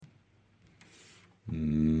My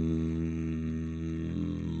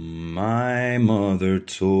mother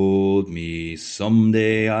told me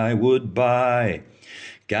someday I would buy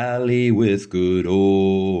galley with good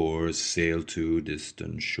oars, sail to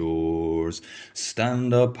distant shores,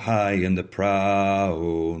 stand up high in the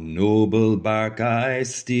prow, noble bark I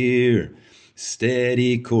steer,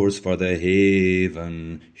 steady course for the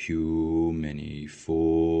haven, hew many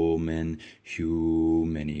foemen, hew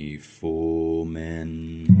many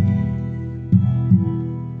foemen.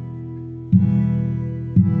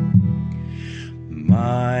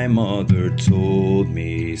 My mother told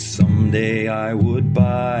me someday I would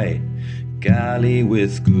buy galley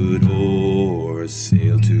with good oars,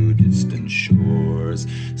 sail to distant shores,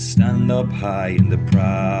 stand up high in the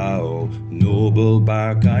prow, noble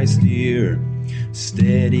bark I steer,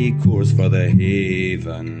 steady course for the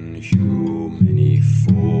haven, hew many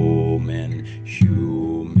foemen,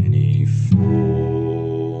 hew many foemen.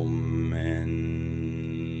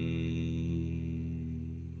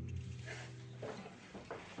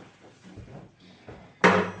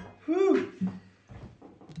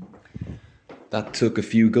 That took a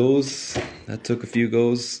few goes.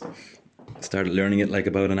 Started learning it like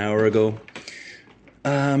about an hour ago.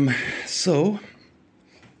 So,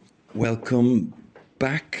 welcome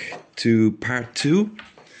back to part 2.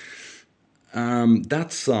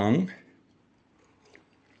 That song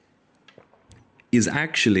is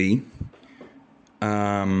actually,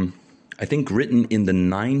 I think, written in the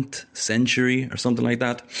 9th century or something like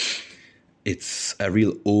that. It's a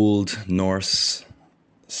real old Norse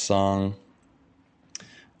song.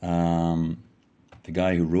 The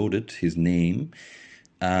guy who wrote it, his name,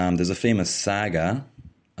 there's a famous saga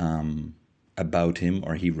about him,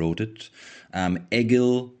 or he wrote it.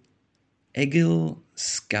 Egil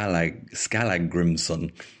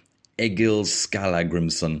Skallagrimsson. Egil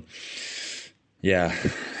Skallagrimsson. Yeah,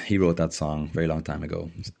 he wrote that song a very long time ago.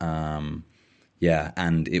 Yeah,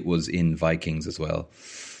 and it was in Vikings as well.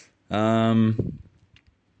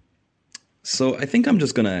 So I think I'm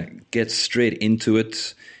just going to get straight into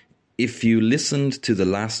it. If you listened to the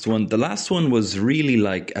last one was really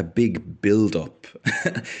like a big build-up.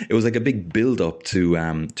 It was like a big build-up to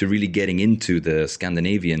really getting into the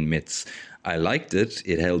Scandinavian myths. I liked it.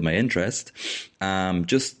 It held my interest.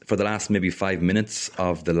 Just for the last maybe 5 minutes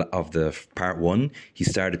of the part 1, he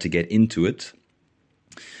started to get into it.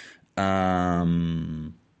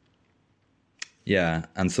 Yeah,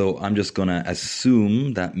 and so I'm just going to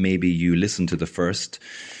assume that maybe you listened to the first,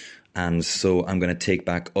 and so I'm going to take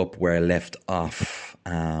back up where I left off.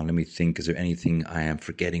 Let me think, is there anything I am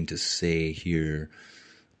forgetting to say here?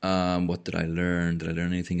 What did I learn? Did I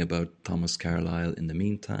learn anything about Thomas Carlyle in the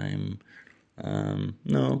meantime?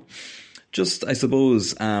 No. Just, I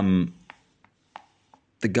suppose, the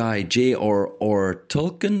guy J.R.R.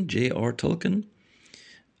 Tolkien,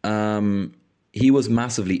 he was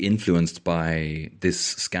massively influenced by this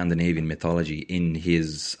Scandinavian mythology in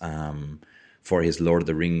his for his Lord of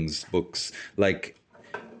the Rings books. Like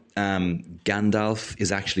Gandalf is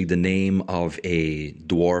actually the name of a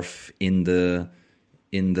dwarf in the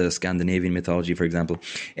Scandinavian mythology, for example.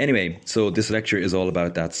 Anyway, so this lecture is all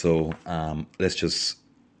about that. So let's just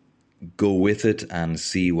go with it and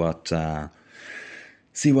see what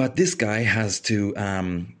this guy has to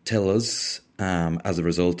tell us as a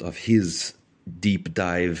result of his deep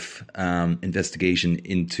dive investigation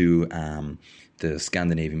into the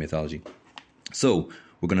Scandinavian mythology. So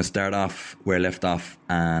we're going to start off where I left off,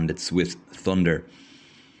 and it's with thunder.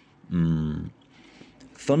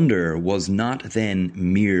 Thunder was not then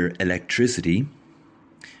mere electricity,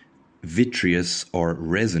 vitreous or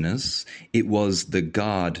resinous. It was the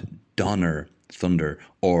god Donner thunder,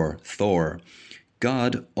 or Thor,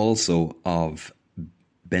 god also of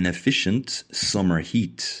beneficent summer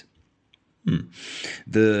heat.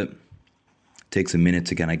 Takes a minute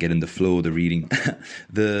to kind of get in the flow of the reading.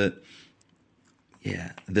 The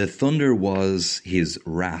thunder was his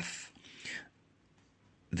wrath.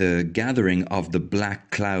 The gathering of the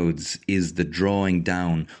black clouds is the drawing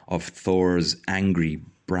down of Thor's angry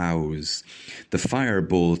brows. The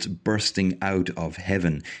firebolt bursting out of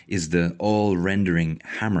heaven is the all-rendering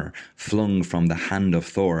hammer flung from the hand of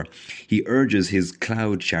Thor. He urges his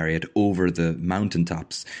cloud chariot over the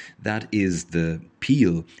mountaintops. That is the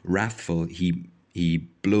peal, wrathful, he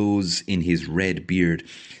blows in his red beard.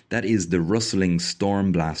 That is the rustling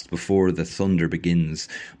storm blast before the thunder begins.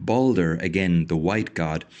 Balder, again, the white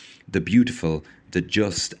god, the beautiful, the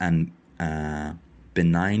just and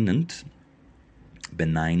benignant.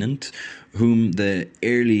 benignant, whom the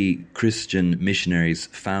early Christian missionaries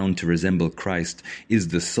found to resemble Christ, is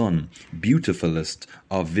the sun, beautifulest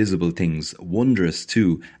of visible things, wondrous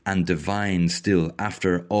too, and divine still,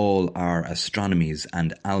 after all our astronomies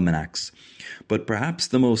and almanacs. But perhaps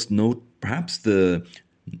the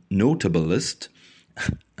notablest,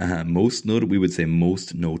 we would say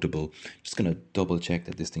most notable. Just going to double check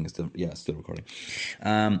that this thing is still recording.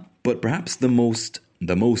 But perhaps the most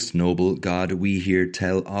noble god we here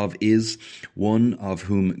tell of is one of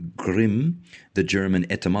whom Grimm, the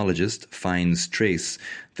German etymologist, finds trace,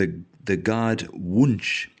 the god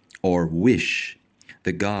Wunsch, or wish,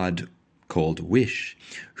 the god called Wish,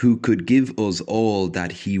 who could give us all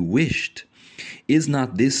that he wished. Is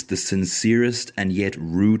not this the sincerest and yet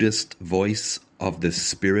rudest voice of the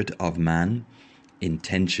spirit of man?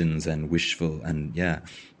 Intentions and wishful and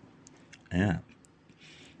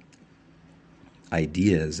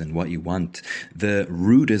ideas and what you want. The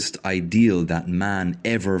rudest ideal that man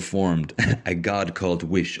ever formed. A god called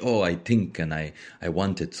Wish. Oh, I think and I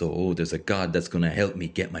want it. So, there's a god that's going to help me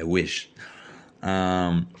get my wish.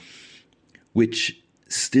 Which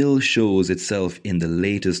still shows itself in the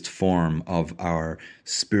latest form of our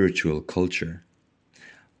spiritual culture.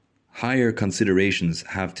 Higher considerations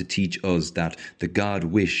have to teach us that the god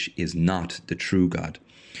Wish is not the true god.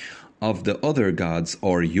 Of the other gods,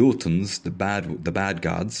 or Jotuns, the bad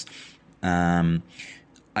gods,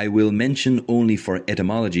 I will mention only for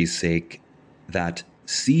etymology's sake that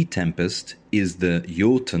Sea Tempest is the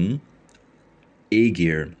Jotun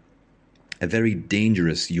Aegir, a very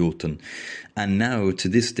dangerous Jotun. And now, to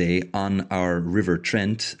this day, on our River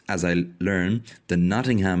Trent, as I learn, the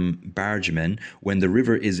Nottingham bargemen, when the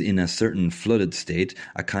river is in a certain flooded state,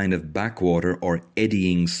 a kind of backwater or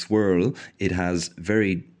eddying swirl, it has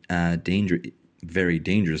very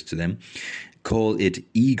dangerous to them, call it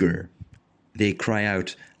eager. They cry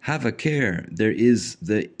out, "Have a care, there is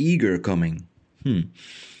the eager coming."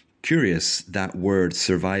 Curious, that word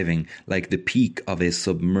surviving, like the peak of a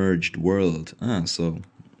submerged world.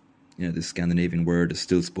 This Scandinavian word is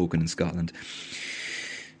still spoken in Scotland.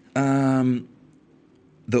 The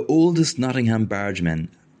oldest Nottingham bargemen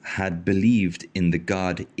had believed in the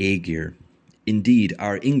god Aegir. Indeed,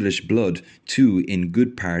 our English blood, too, in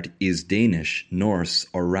good part, is Danish, Norse,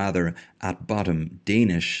 or rather, at bottom,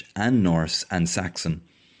 Danish and Norse and Saxon.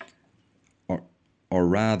 Or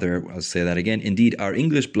rather, I'll say that again. Indeed, our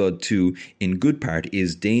English blood, too, in good part,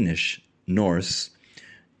 is Danish, Norse,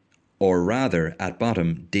 or rather, at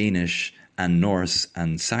bottom, Danish and Norse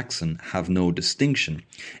and Saxon have no distinction,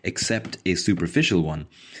 except a superficial one,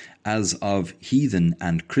 as of heathen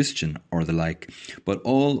and Christian or the like. But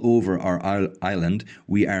all over our island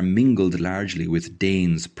we are mingled largely with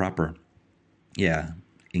Danes proper. Yeah,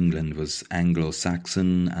 England was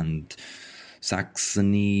Anglo-Saxon, and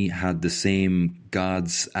Saxony had the same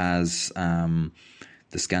gods as the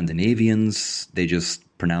Scandinavians. They just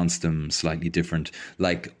pronounced them slightly different.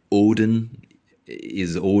 Like Odin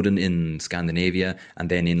is Odin in Scandinavia, and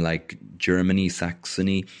then in like Germany,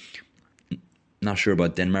 Saxony. Not sure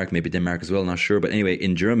about Denmark, maybe Denmark as well, not sure. But anyway,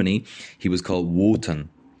 in Germany, he was called Wotan.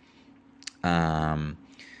 And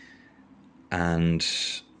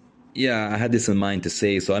yeah, I had this in mind to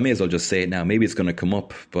say, so I may as well just say it now. Maybe it's going to come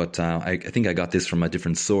up, but I think I got this from a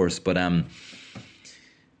different source. But I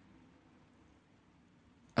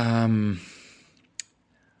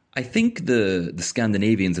think the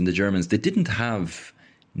Scandinavians and the Germans, they didn't have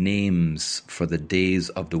names for the days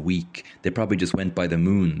of the week. They probably just went by the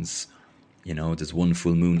moons. There's one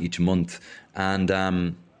full moon each month.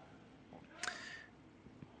 And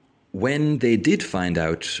when they did find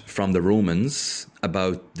out from the Romans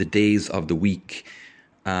about the days of the week,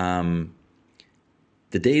 the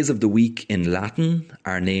days of the week in Latin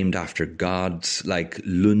are named after gods. Like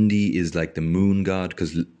Lundi is like the moon god,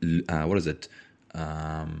 because what is it?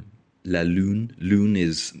 La Lune. Lune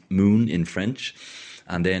is moon in French.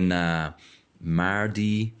 And then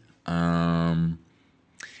Mardi.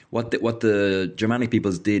 What the Germanic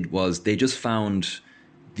peoples did was they just found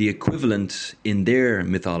the equivalent in their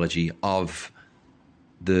mythology of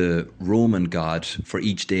the Roman god for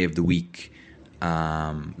each day of the week.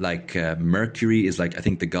 Mercury is like, I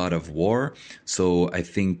think, the god of war. So I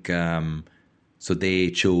think, so they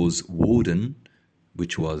chose Woden,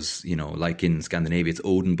 which was, like in Scandinavia, it's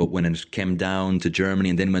Odin. But when it came down to Germany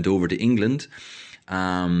and then went over to England,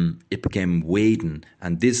 it became Waden.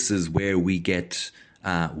 And this is where we get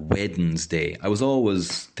Wednesday. I was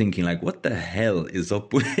always thinking, like, what the hell is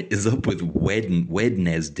up with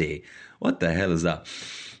Wednesday? What the hell is that?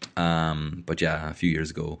 But yeah, a few years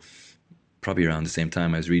ago, probably around the same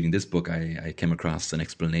time I was reading this book, I came across an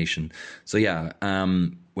explanation. So yeah,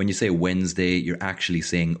 when you say Wednesday, you're actually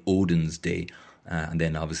saying Odin's day. And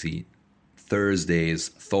then obviously Thursday is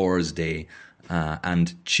Thor's day.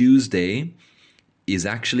 And Tuesday is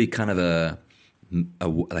actually kind of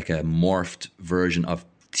like a morphed version of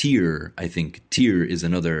Tyr, I think. Tyr is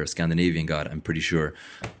another Scandinavian god, I'm pretty sure.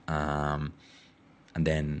 And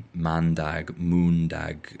then Mandag,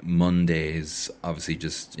 Moondag, Mondays, obviously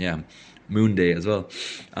just, Moon Day as well.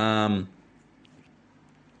 All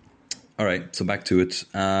right, so back to it.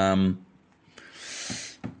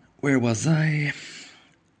 Where was I?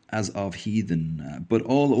 As of heathen. But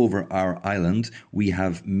all over our island, we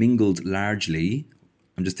have mingled largely.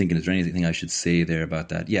 I'm just thinking, is there anything I should say there about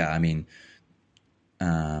that? Yeah, I mean,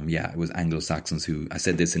 it was Anglo-Saxons who, I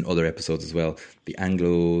said this in other episodes as well. The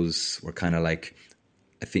Anglos were kind of like,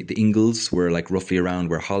 I think the Ingles were like roughly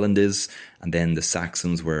around where Holland is, and then the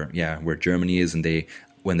Saxons were, where Germany is, and they,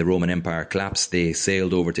 when the Roman Empire collapsed, they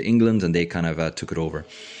sailed over to England and they kind of took it over.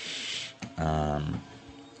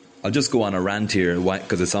 I'll just go on a rant here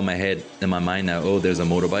because it's on my head, in my mind now. Oh, there's a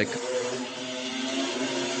motorbike.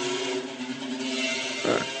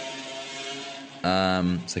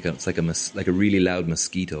 It's like a really loud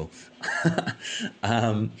mosquito.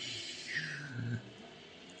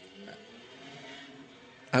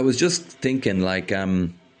 I was just thinking, like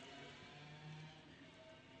the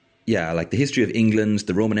history of England,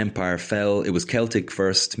 the Roman Empire fell. It was Celtic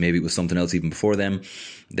first, maybe it was something else even before them.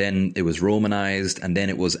 Then it was Romanized, and then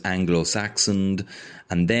it was Anglo-Saxoned,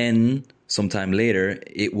 and then sometime later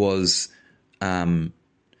it was the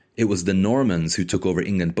Normans who took over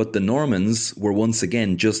England. But the Normans were once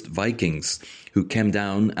again just Vikings who came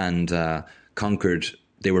down and conquered.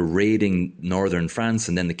 They were raiding northern France,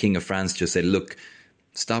 and then the King of France just said, look,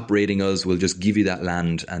 stop raiding us, we'll just give you that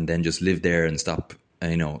land and then just live there and stop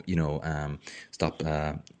stop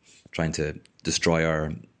trying to destroy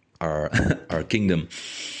our our kingdom.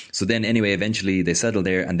 So then anyway, eventually they settled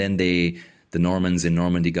there, and then the Normans in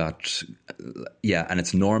Normandy got, and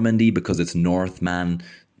it's Normandy because it's Northman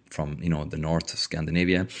from, the north of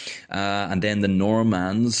Scandinavia. And then the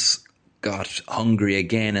Normans got hungry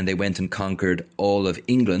again and they went and conquered all of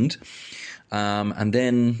England. And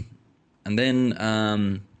then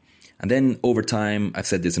over time, I've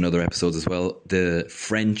said this in other episodes as well, the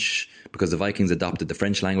French, because the Vikings adopted the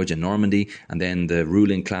French language in Normandy, and then the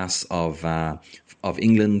ruling class of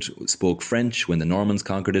England spoke French when the Normans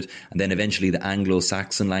conquered it, and then eventually the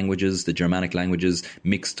Anglo-Saxon languages, the Germanic languages,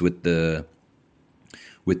 mixed with the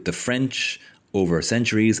French over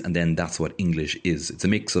centuries, and then that's what English is. It's a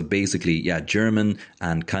mix of basically, German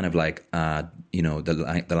and kind of like, the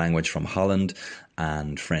language from Holland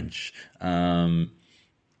and French. And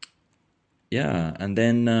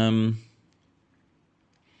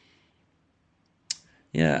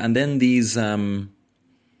then these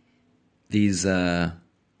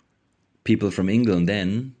people from England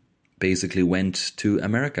then basically went to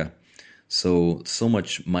America. So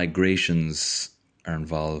much migrations are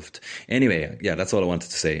involved. Anyway, that's all I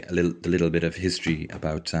wanted to say. A little bit of history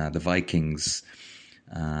about the Vikings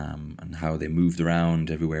and how they moved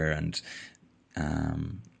around everywhere, and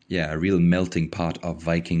a real melting pot of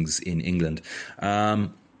Vikings in England.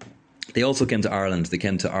 They also came to Ireland. They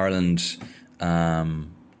came to Ireland.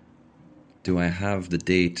 Do I have the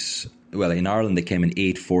date? Well, in Ireland they came in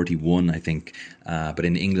 841, I think, but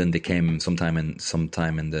in England they came sometime in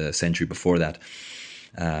the century before that.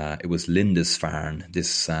 It was Lindisfarne,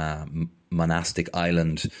 this monastic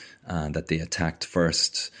island that they attacked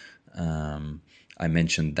first. I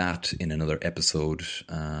mentioned that in another episode,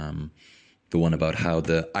 the one about how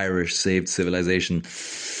the Irish saved civilization.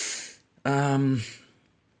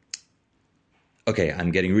 Okay,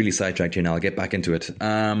 I'm getting really sidetracked here now. I'll get back into it.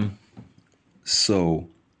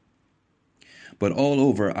 But all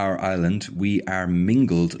over our island, we are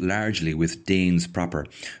mingled largely with Danes proper,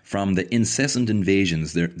 from the incessant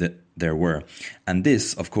invasions there were. And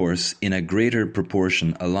this, of course, in a greater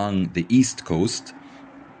proportion along the east coast,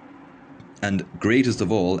 and greatest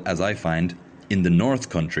of all, as I find, in the north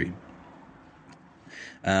country.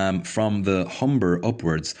 From the Humber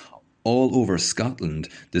upwards, all over Scotland,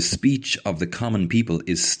 the speech of the common people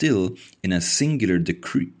is still, in a singular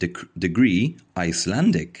degree,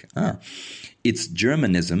 Icelandic. Its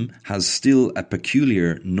Germanism has still a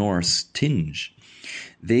peculiar Norse tinge.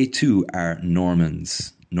 They too are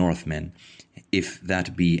Normans, Northmen, if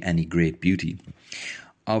that be any great beauty.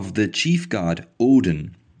 Of the chief god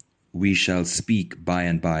Odin, we shall speak by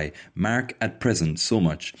and by. Mark at present so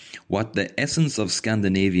much. What the essence of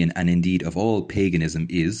Scandinavian and indeed of all paganism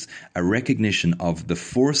is, a recognition of the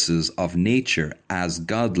forces of nature as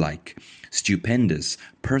godlike, stupendous,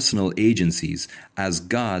 personal agencies, as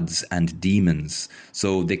gods and demons.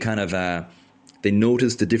 So they kind of, they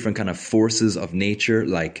notice the different kind of forces of nature,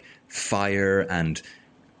 like fire and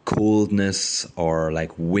coldness, or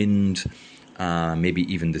like wind, maybe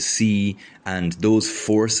even the sea, and those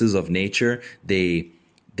forces of nature, they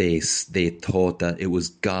thought that it was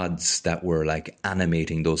gods that were like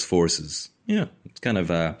animating those forces. Yeah, it's kind of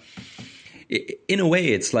in a way,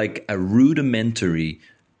 it's like a rudimentary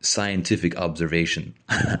scientific observation,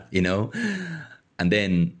 you know, and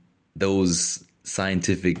then those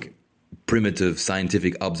primitive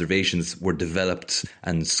scientific observations were developed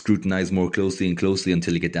and scrutinized more closely and closely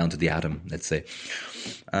until you get down to the atom, let's say,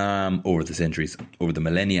 over the centuries, over the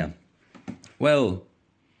millennia. Well,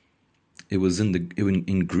 it was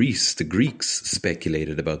in Greece. The Greeks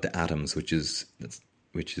speculated about the atoms, which is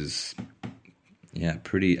yeah,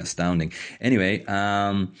 pretty astounding. Anyway,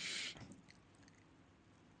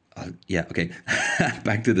 yeah, okay.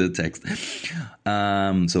 Back to the text.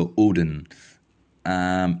 So Odin.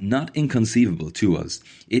 Not inconceivable to us.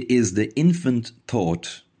 It is the infant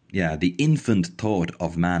thought, the infant thought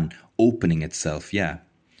of man opening itself,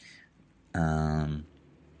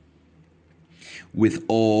 with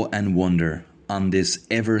awe and wonder on this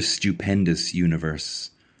ever stupendous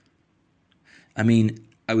universe. I mean,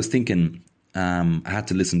 I was thinking, I had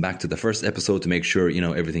to listen back to the first episode to make sure,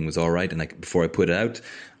 everything was all right, and like before I put it out.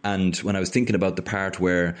 And when I was thinking about the part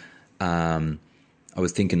where, I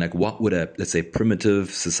was thinking, like, what would let's say,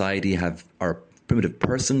 primitive society have, or primitive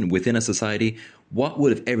person within a society, what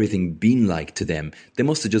would have everything been like to them? They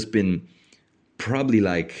must have just been probably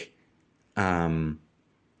like,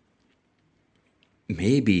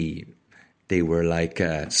 maybe they were like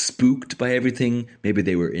spooked by everything. Maybe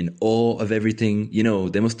they were in awe of everything.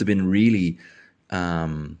 They must have been really, I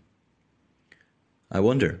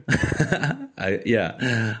wonder.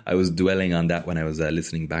 I was dwelling on that when I was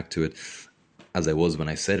listening back to it, as I was when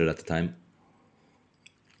I said it at the time.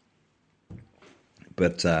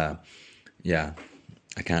 But I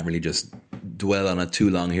can't really just dwell on it too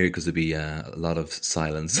long here because there'd be a lot of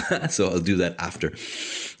silence. So I'll do that after.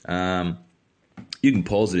 You can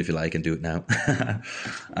pause it if you like and do it now.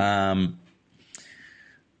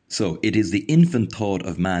 So it is the infant thought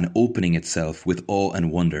of man opening itself with awe and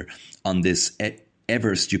wonder on this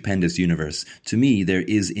ever stupendous universe. To me, there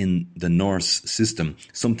is in the Norse system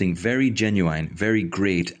something very genuine, very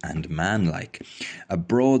great and manlike. A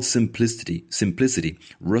broad simplicity,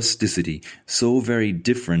 rusticity, so very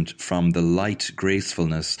different from the light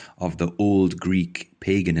gracefulness of the old Greek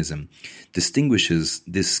paganism, distinguishes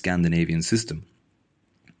this Scandinavian system.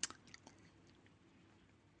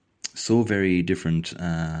 So very different,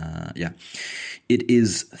 It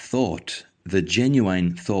is thought, the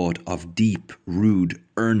genuine thought of deep, rude,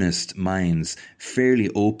 earnest minds, fairly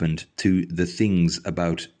opened to the things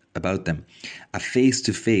about them, a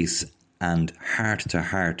face-to-face and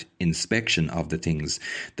heart-to-heart inspection of the things,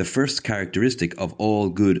 the first characteristic of all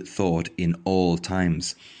good thought in all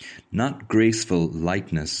times. Not graceful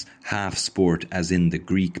lightness, half-sport as in the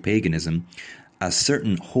Greek paganism, a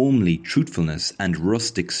certain homely truthfulness and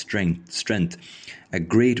rustic strength, a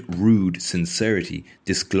great rude sincerity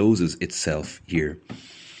discloses itself here.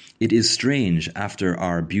 It is strange, after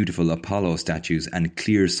our beautiful Apollo statues and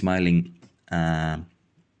clear smiling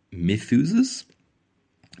myth-oozes?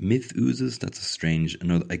 Myth-oozes? That's a strange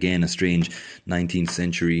 19th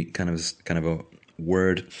century kind of a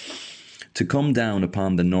word. To come down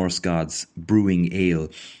upon the Norse gods brewing ale,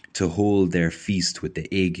 to hold their feast with the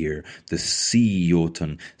Aegir, the sea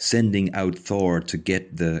Jotun, sending out Thor to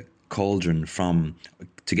get the cauldron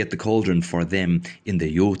for them in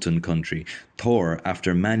the Jotun country. Thor,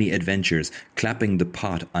 after many adventures, clapping the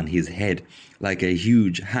pot on his head like a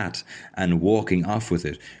huge hat and walking off with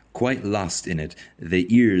it, quite lost in it, the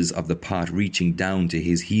ears of the pot reaching down to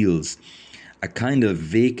his heels. A kind of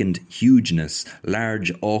vacant hugeness,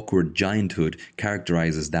 large, awkward gianthood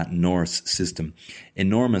characterizes that Norse system.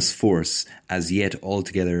 Enormous force, as yet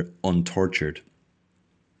altogether untortured.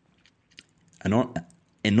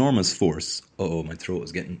 Enormous force. Uh-oh, my throat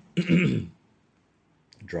is getting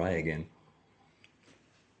dry again.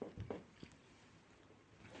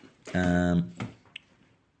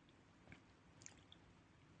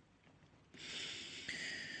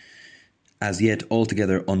 As yet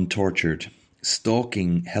altogether untortured.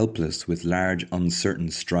 Stalking helpless with large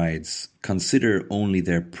uncertain strides, consider only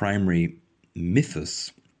their primary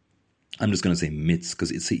mythos. I'm just going to say myths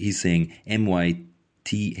because he's saying myths,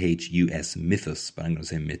 Mythus, mythos, but I'm going to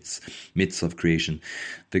say myths of creation.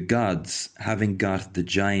 The gods, having got the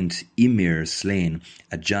giant Ymir slain,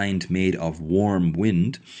 a giant made of warm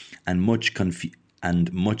wind and much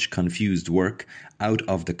confused work, out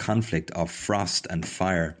of the conflict of frost and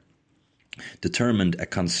fire, determined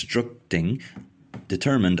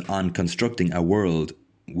on constructing a world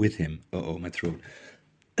with him. My throat.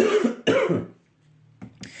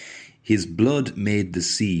 His blood made the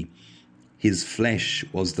sea, his flesh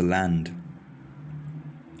was the land,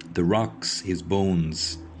 the rocks his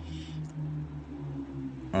bones.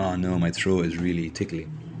 Oh no, my throat is really tickly.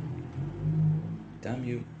 Damn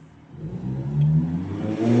you.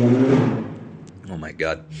 Oh my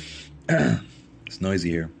god. It's noisy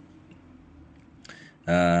here.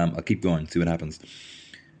 I'll keep going, see what happens.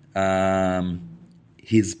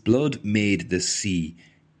 His blood made the sea,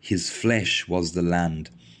 his flesh was the land,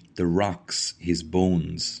 the rocks his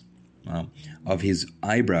bones. Of his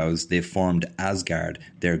eyebrows they formed Asgard,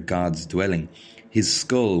 their god's dwelling. His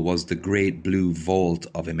skull was the great blue vault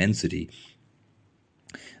of immensity.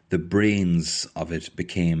 The brains of it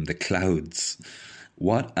became the clouds.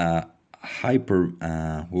 What a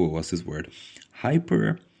what's this word?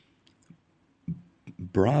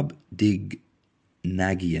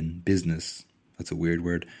 Brobdingnagian business. That's a weird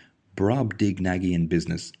word. Brobdingnagian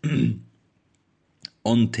business.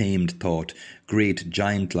 Untamed thought, great,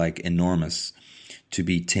 giant-like, enormous, to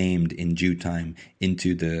be tamed in due time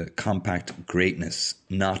into the compact greatness,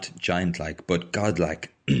 not giant-like, but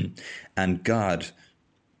godlike, and God,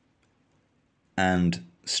 and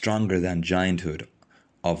stronger than gianthood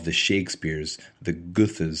of the Shakespeares, the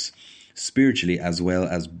Goethes, spiritually as well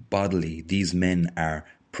as bodily, these men are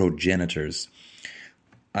progenitors.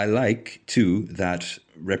 I like, too, that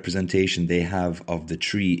representation they have of the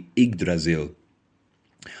tree Yggdrasil.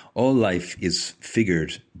 All life is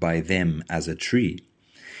figured by them as a tree.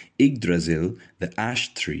 Yggdrasil, the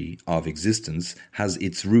ash tree of existence, has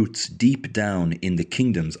its roots deep down in the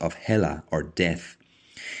kingdoms of Hela or death.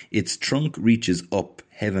 Its trunk reaches up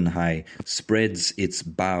heaven high, spreads its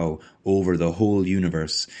bough over the whole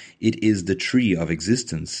universe. It is the tree of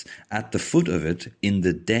existence. At the foot of it, in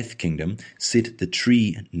the death kingdom, sit the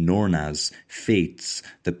three Nornas, fates,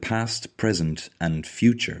 the past, present, and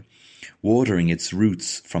future. Watering its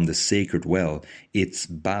roots from the sacred well, its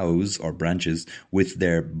boughs or branches with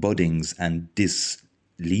their buddings and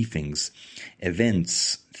disleafings,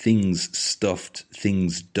 events, things stuffed,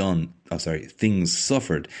 things done, things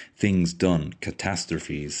suffered, things done,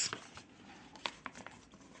 catastrophes.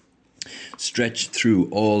 Stretched through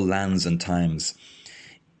all lands and times.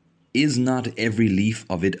 Is not every leaf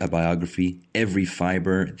of it a biography, every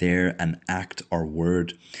fibre there an act or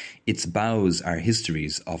word? Its boughs are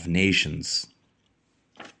histories of nations.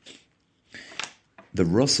 The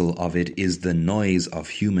rustle of it is the noise of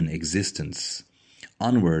human existence.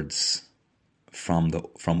 Onwards from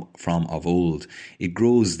of old, it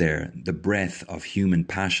grows there, the breath of human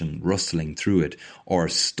passion rustling through it, or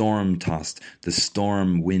storm-tossed, the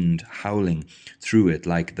storm wind howling through it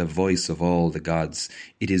like the voice of all the gods.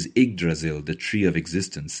 It is Yggdrasil, the tree of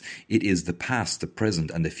existence. It is the past, the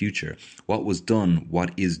present, and the future. What was done,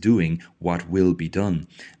 what is doing, what will be done.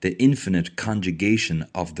 The infinite conjugation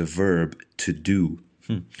of the verb to do.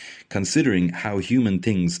 Considering how human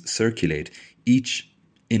things circulate, each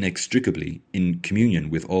inextricably in communion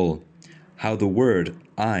with all, how the word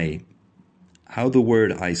I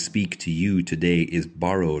speak to you today is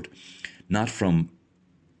borrowed, not from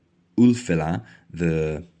Ulfela,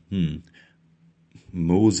 the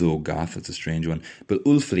Mozogoth, that's a strange one, but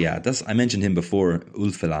Ulflia, I mentioned him before,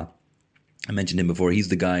 Ulfela. I mentioned him before. He's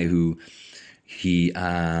the guy who he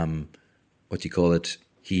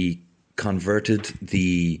he converted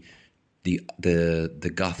the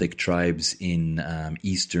Gothic tribes in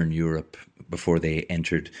Eastern Europe before they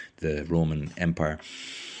entered the Roman Empire.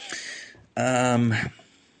 But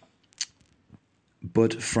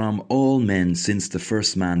from all men since the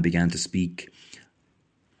first man began to speak,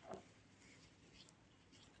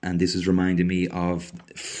 and this is reminding me of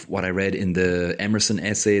what I read in the Emerson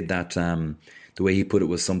essay, that the way he put it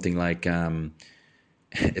was something like,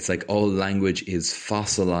 it's like all language is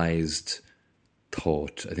fossilized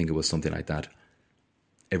thought. I think it was something like that.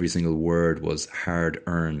 Every single word was hard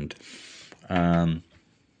earned. I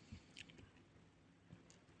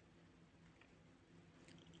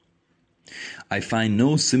find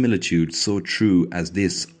no similitude so true as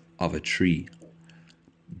this of a tree.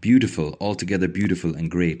 Beautiful, altogether beautiful and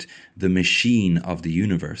great, the machine of the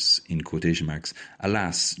universe, in quotation marks.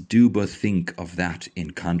 Alas, do but think of that in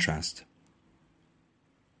contrast.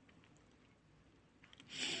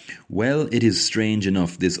 Well, it is strange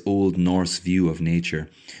enough, this old Norse view of nature,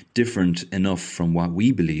 different enough from what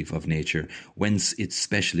we believe of nature, whence it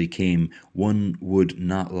specially came, one would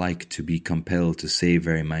not like to be compelled to say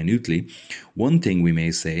very minutely. One thing we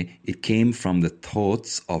may say, it came from the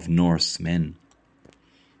thoughts of Norse men.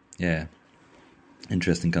 Yeah,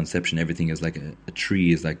 interesting conception. Everything is like a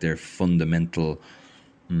tree is like their fundamental,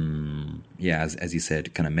 as you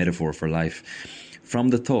said, kind of metaphor for life. From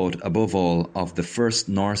the thought, above all, of the first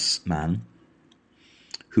Norse man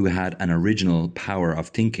who had an original power of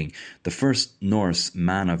thinking, the first Norse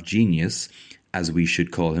man of genius, as we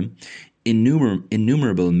should call him,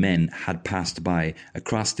 innumerable men had passed by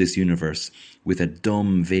across this universe with a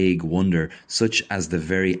dumb, vague wonder, such as the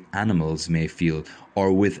very animals may feel,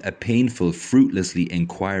 or with a painful, fruitlessly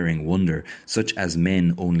inquiring wonder, such as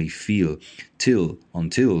men only feel,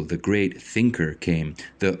 until the great thinker came,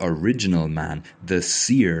 the original man, the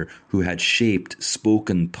seer who had shaped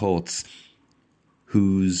spoken thoughts,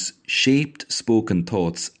 whose shaped spoken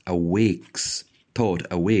thought awakes,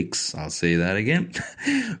 I'll say that again,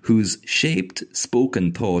 whose shaped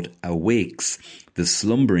spoken thought awakes the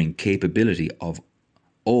slumbering capability of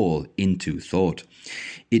all into thought.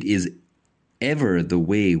 It is ever the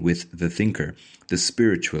way with the thinker, the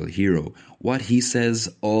spiritual hero. What he says,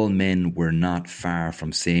 all men were not far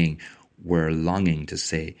from saying, were longing to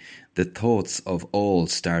say. The thoughts of all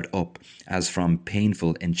start up as from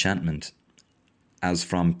painful enchantments,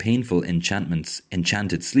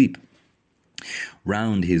 enchanted sleep,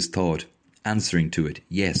 round his thought, answering to it,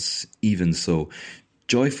 yes, even so,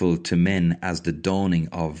 joyful to men as the dawning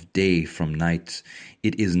of day from night.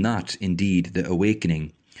 It is not, indeed, the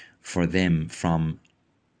awakening for them from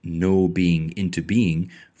no being into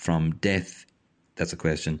being, from death. That's a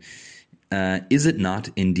question. Is it not,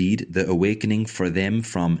 indeed, the awakening for them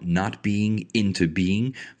from not being into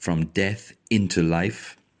being, from death into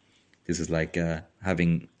life? This is like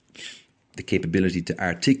having the capability to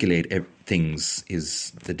articulate things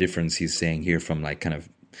is the difference he's saying here from like kind of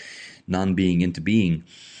non-being into being.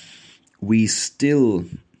 We still,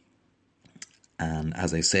 and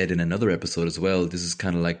as I said in another episode as well, this is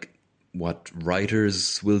kind of like what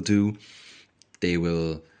writers will do. They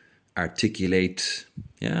will articulate,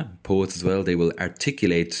 poets as well, they will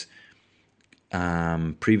articulate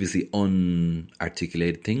previously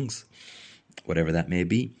unarticulated things, whatever that may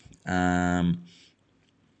be. Where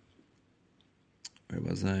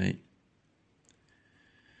was I?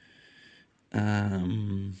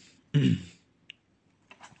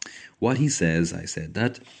 What he says, I said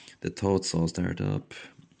that. The thoughts all start up.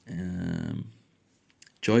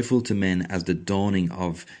 Joyful to men as the dawning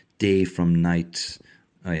of day from night.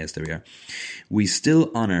 Oh yes, there we are. We still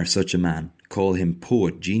honour such a man, call him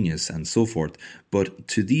poet, genius, and so forth. But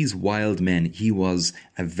to these wild men he was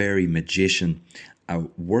a very magician, a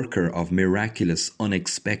worker of miraculous,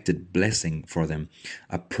 unexpected blessing for them,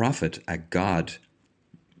 a prophet, a god.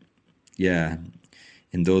 Yeah,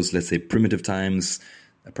 in those, let's say, primitive times,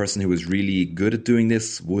 a person who was really good at doing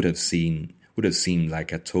this would have seemed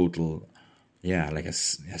like a total, like a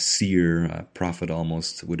seer, a prophet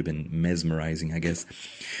almost, would have been mesmerizing, I guess.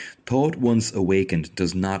 Thought once awakened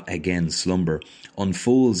does not again slumber,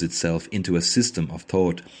 unfolds itself into a system of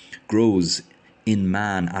thought, grows in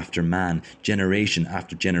man after man, generation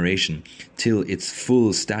after generation, till its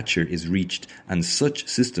full stature is reached, and such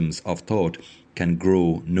systems of thought can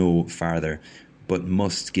grow no farther, but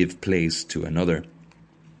must give place to another.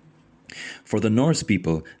 For the Norse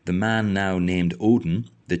people, the man now named Odin,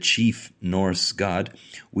 the chief Norse god,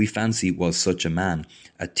 we fancy was such a man,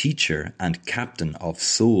 a teacher and captain of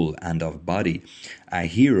soul and of body, a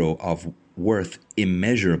hero of worth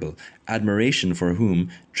immeasurable, admiration for whom,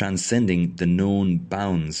 transcending the known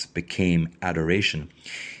bounds, became adoration.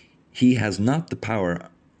 He has not the power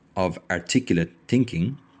of articulate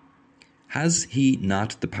thinking. Has he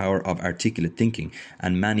not the power of articulate thinking,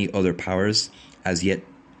 and many other powers as yet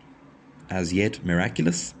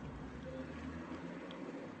miraculous?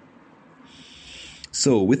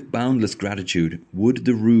 So, with boundless gratitude, would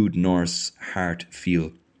the rude Norse heart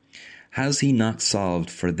feel. Has he not solved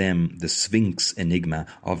for them the Sphinx enigma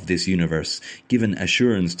of this universe, given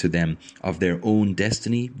assurance to them of their own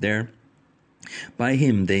destiny there? By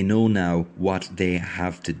him they know now what they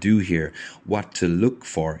have to do here, what to look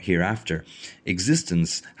for hereafter.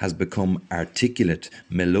 Existence has become articulate,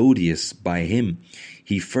 melodious by him.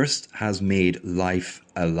 He first has made life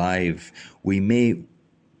alive. We may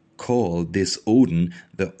call this Odin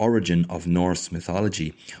the origin of Norse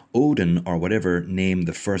mythology. Odin, or whatever name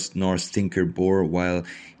the first Norse thinker bore while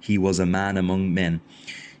he was a man among men.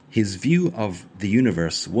 His view of the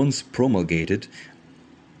universe, once promulgated,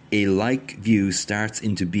 A like view starts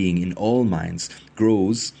into being in all minds,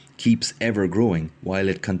 grows, keeps ever growing, while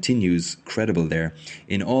it continues credible there.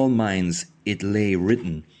 In all minds it lay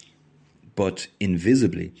written, but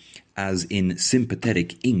invisibly, as in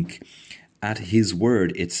sympathetic ink. At his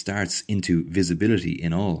word it starts into visibility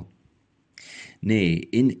in all. Nay,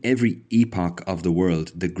 in every epoch of the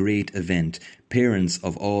world, the great event, parents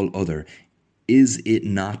of all other, is it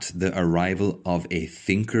not the arrival of a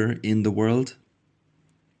thinker in the world?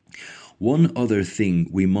 One other thing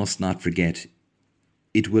we must not forget.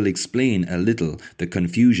 It will explain a little the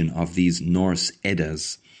confusion of these Norse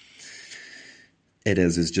Eddas.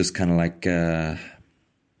 Eddas is just kind of like,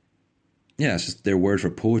 it's just their word for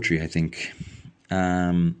poetry, I think.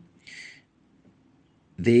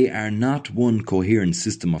 They are not one coherent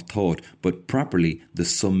system of thought, but properly the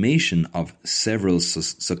summation of several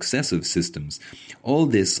successive systems. All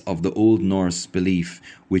this of the Old Norse belief,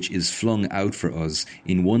 which is flung out for us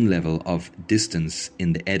in one level of distance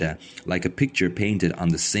in the Edda, like a picture painted on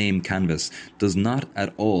the same canvas, does not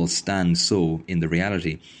at all stand so in the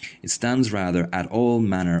reality. It stands rather at all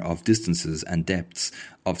manner of distances and depths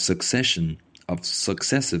of successive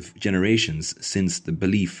generations since the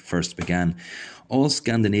belief first began. All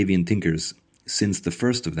Scandinavian thinkers, since the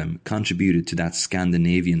first of them, contributed to that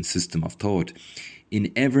Scandinavian system of thought.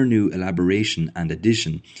 In ever new elaboration and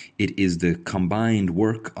addition, it is the combined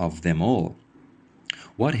work of them all.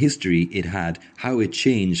 What history it had, how it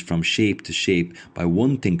changed from shape to shape by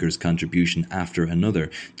one thinker's contribution after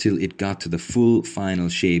another, till it got to the full final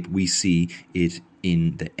shape we see it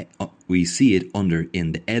under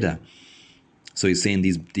in the Edda. So he's saying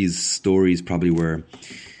these stories probably were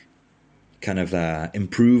kind of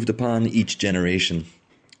improved upon each generation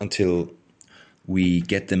until we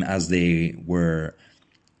get them as they were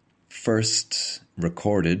first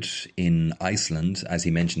recorded in Iceland, as he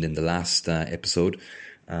mentioned in the last episode,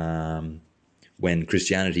 when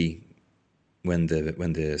Christianity, when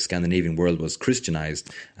the Scandinavian world was Christianized,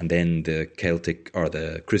 and then the Celtic or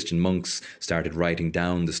the Christian monks started writing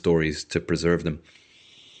down the stories to preserve them.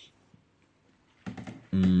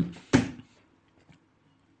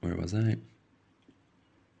 Where was I?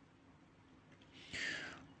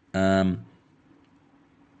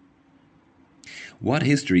 What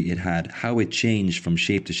history it had, how it changed from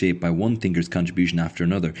shape to shape by one thinker's contribution after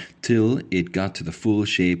another, till it got to the full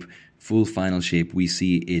final shape we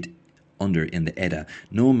see it under in the Edda.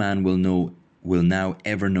 No man will now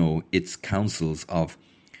ever know its councils of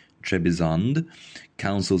Trebizond,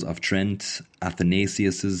 councils of Trent,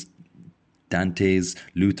 Athanasius's, Dante's,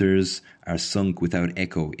 Luther's are sunk without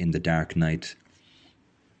echo in the dark night.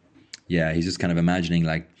 Yeah, he's just kind of imagining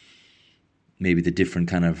like maybe the different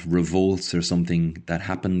kind of revolts or something that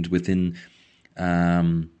happened within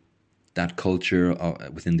that culture,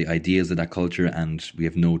 within the ideas of that culture, and we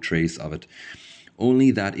have no trace of it.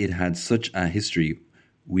 Only that it had such a history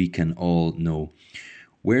we can all know.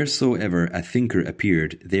 Wheresoever a thinker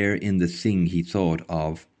appeared, there in the thing he thought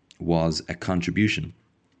of was a contribution,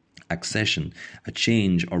 accession, a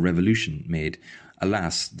change or revolution made.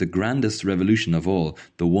 Alas, the grandest revolution of all,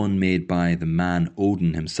 the one made by the man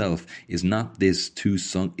Odin himself, is not this too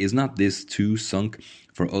sunk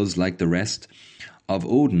for us like the rest? Of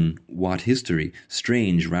Odin, what history?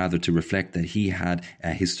 Strange rather to reflect that he had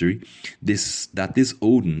a history. This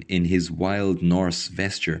Odin, in his wild Norse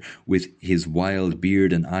vesture, with his wild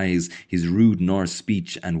beard and eyes, his rude Norse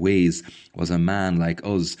speech and ways, was a man like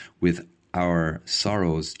us, with our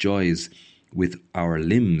sorrows, joys, with our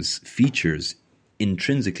limbs, features,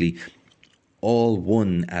 intrinsically all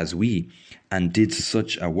one as we, and did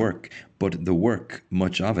such a work, but the work,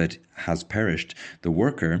 much of it, has perished. The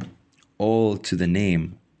worker, all to the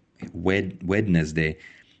name, Wednesday.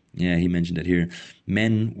 Yeah, he mentioned it here.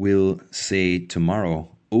 Men will say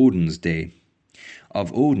tomorrow, Odin's day.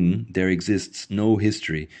 Of Odin there exists no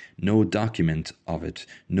history, no document of it,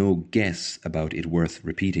 no guess about it worth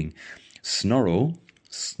repeating. Snorro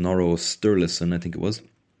Sturluson, I think it was,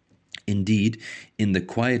 indeed, in the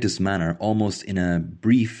quietest manner, almost in a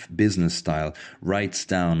brief business style, writes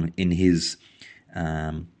down in his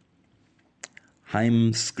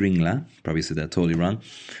Heimskringla, probably said that totally wrong,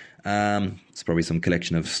 it's probably some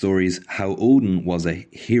collection of stories, how Odin was a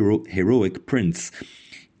heroic prince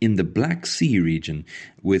in the Black Sea region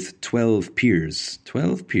with 12 peers,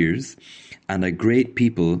 and a great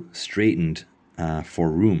people straitened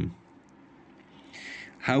for room.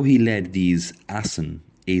 How he led these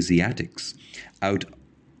Asiatics out,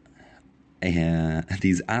 of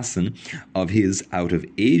his out of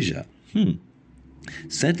Asia,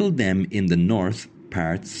 settled them in the north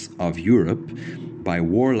parts of Europe by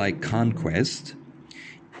warlike conquest,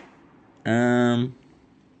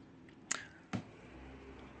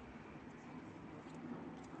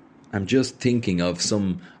 I'm just thinking of I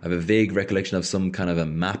have a vague recollection of some kind of a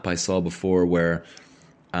map I saw before where,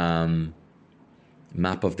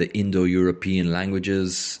 map of the Indo-European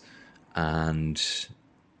languages, and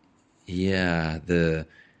yeah, the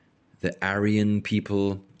Aryan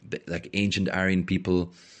people, like ancient Aryan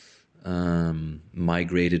people,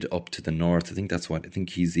 migrated up to the north. I think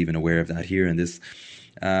he's even aware of that here in this.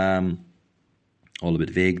 All a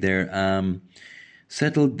bit vague there.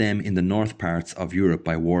 Settled them in the north parts of Europe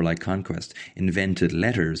by warlike conquest, invented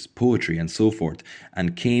letters, poetry, and so forth,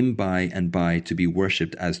 and came by and by to be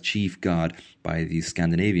worshipped as chief god by the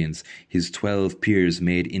Scandinavians. His 12 peers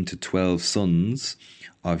made into 12 sons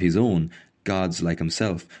of his own, gods like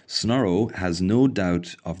himself. Snorro has no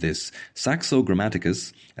doubt of this. Saxo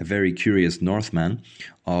Grammaticus, a very curious Northman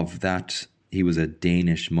of that, he was a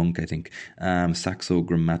Danish monk, I think, Saxo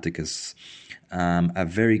Grammaticus, a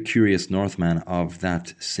very curious Northman of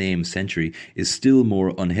that same century, is still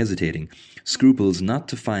more unhesitating, scruples not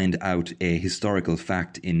to find out a historical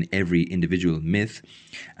fact in every individual myth,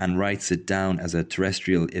 and writes it down as a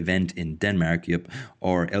terrestrial event in Denmark,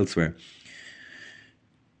 or elsewhere.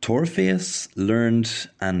 Torpheus, learned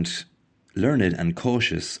and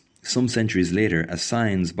cautious, some centuries later,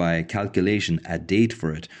 assigns by calculation a date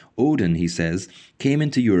for it. Odin, he says, came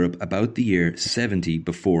into Europe about the year 70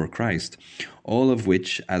 before Christ, all of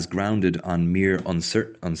which, as grounded on mere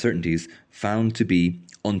uncertainties, found to be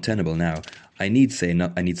untenable now. I need say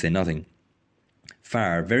nothing.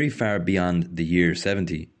 Far, very far beyond the year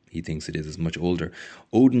 70, he thinks it is much older,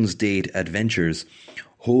 Odin's date adventures,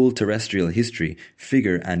 whole terrestrial history,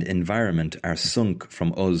 figure and environment are sunk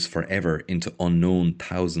from us forever into unknown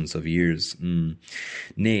thousands of years.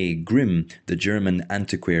 Nay, Grimm, the German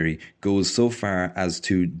antiquary, goes so far as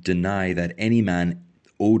to deny that any man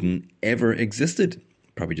Odin ever existed.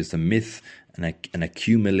 Probably just a myth, an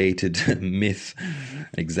accumulated myth,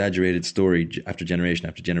 an exaggerated story after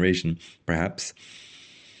generation, perhaps.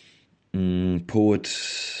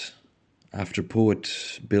 Poet after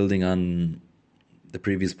poet, building on the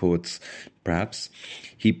previous poets, perhaps.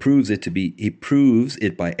 He proves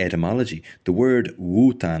it by etymology. The word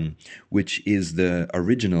Wotan, which is the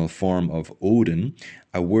original form of Odin,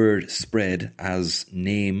 a word spread as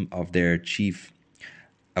name of their chief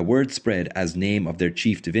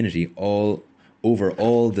divinity all over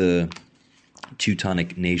all the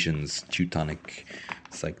Teutonic nations. Teutonic,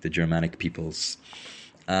 it's like the Germanic peoples.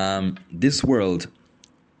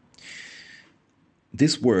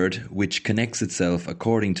 This word, which connects itself,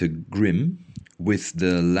 according to Grimm, with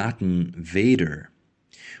the Latin vader,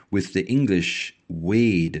 with the English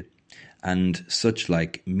wade, and such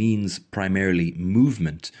like, means primarily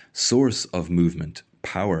movement, source of movement,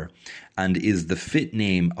 power, and is the fit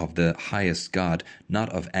name of the highest God, not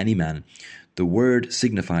of any man. The word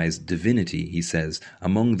signifies divinity, he says.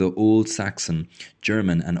 Among the Old Saxon,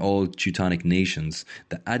 German, and all Teutonic nations,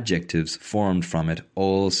 the adjectives formed from it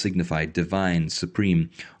all signify divine, supreme,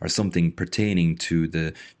 or something pertaining to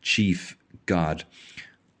the chief God.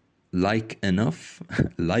 Like enough,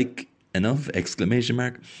 exclamation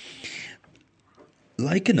mark.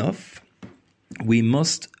 Like enough, we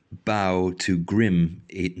must bow to Grimm,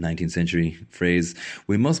 19th century phrase,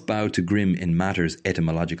 we must bow to Grimm in matters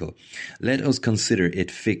etymological. Let us consider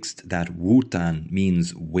it fixed that Wotan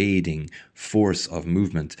means wading, force of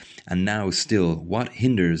movement, and now still, what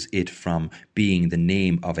hinders it from being the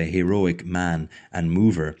name of a heroic man and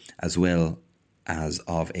mover, as well as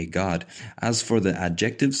of a god? As for the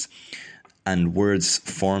adjectives and words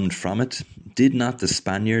formed from it, did not the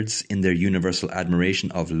Spaniards, in their universal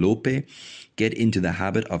admiration of Lope, get into the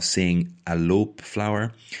habit of saying a lope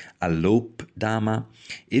flower, a lope dama,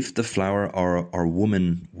 if the flower or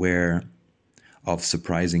woman were of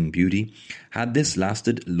surprising beauty? Had this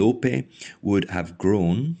lasted, lope would have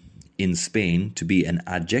grown in Spain to be an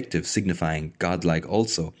adjective signifying godlike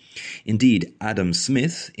also. Indeed, Adam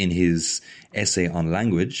Smith, in his essay on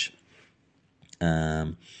language,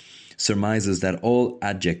 surmises that all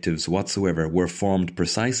adjectives whatsoever were formed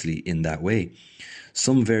precisely in that way.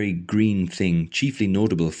 Some very green thing, chiefly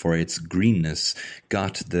notable for its greenness,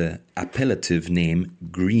 got the appellative name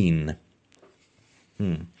green.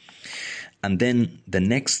 And then the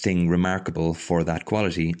next thing remarkable for that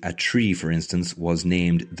quality, a tree, for instance, was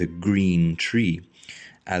named the green tree.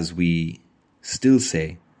 As we still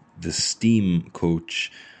say, the steam coach,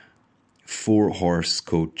 4-horse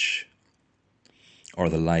coach, or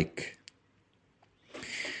the like.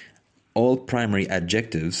 All primary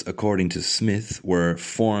adjectives, according to Smith, were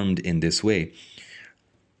formed in this way.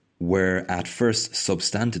 were at first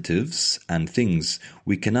substantives and things.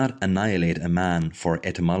 We cannot annihilate a man for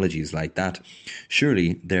etymologies like that.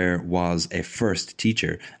 Surely there was a first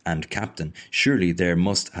teacher and captain. Surely there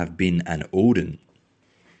must have been an Odin.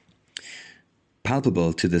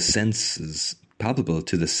 Palpable to the senses, palpable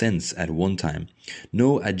to the sense at one time.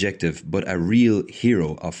 No adjective, but a real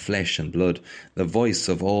hero of flesh and blood. The voice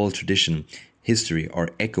of all tradition, history, or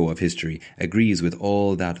echo of history, agrees with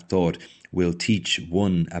all that thought will teach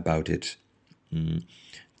one about it,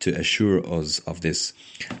 to assure us of this.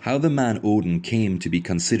 How the man Odin came to be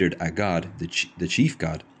considered a god, the chief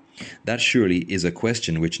god, that surely is a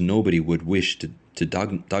question which nobody would wish to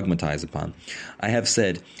dogmatize upon. I have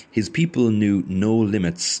said, his people knew no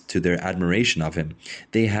limits to their admiration of him.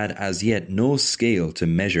 They had as yet no scale to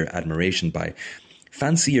measure admiration by.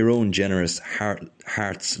 Fancy your own generous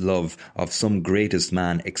heart's love of some greatest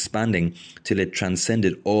man expanding till it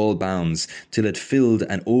transcended all bounds, till it filled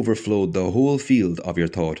and overflowed the whole field of your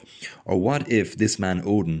thought. Or what if this man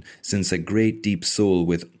Odin, since a great deep soul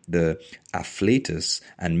with the afflatus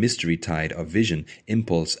and mystery tide of vision,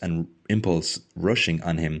 impulse rushing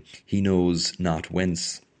on him, he knows not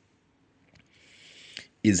whence,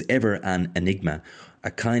 is ever an enigma,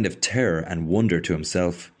 a kind of terror and wonder to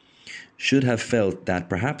himself, should have felt that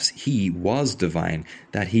perhaps he was divine,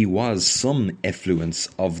 that he was some effluence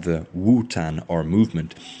of the Wotan or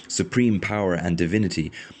movement, supreme power and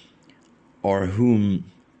divinity, or whom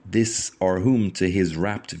to his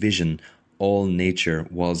rapt vision all nature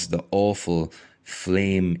was the awful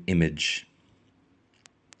flame image.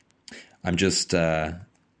 I'm just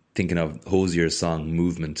thinking of Hosier's song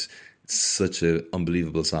Movement. It's such an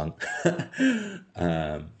unbelievable song.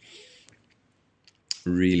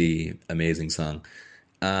 Really amazing song.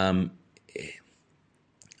 I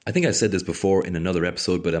think I said this before in another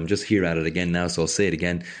episode, but I'm just here at it again now, so I'll say it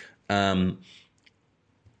again.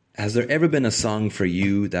 Has there ever been a song for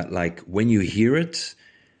you that, like, when you hear it,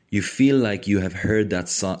 you feel like you have heard that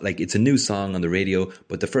song, like it's a new song on the radio,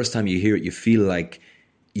 but the first time you hear it, you feel like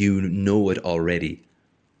you know it already?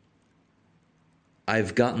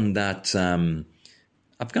 I've gotten that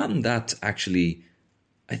actually,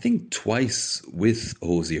 I think twice with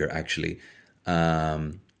Hosier, actually.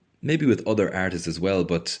 Maybe with other artists as well,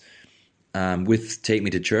 but with Take Me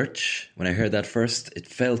to Church, when I heard that first, it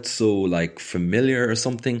felt so like familiar or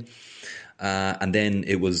something. And then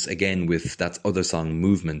it was again with that other song,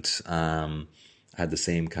 Movement. I had the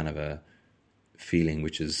same kind of a feeling,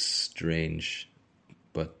 which is strange.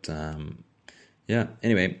 But yeah,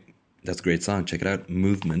 anyway, that's a great song. Check it out.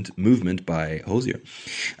 Movement by Hosier.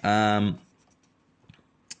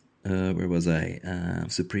 Where was I?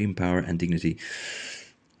 Supreme power and dignity.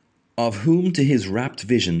 Of whom to his rapt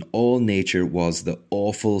vision all nature was the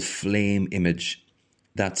awful flame image,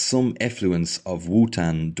 that some effluence of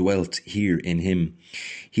Wotan dwelt here in him.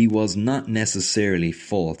 He was not necessarily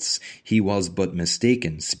false, he was but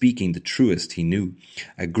mistaken, speaking the truest he knew.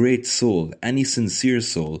 A great soul, any sincere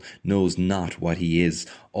soul, knows not what he is,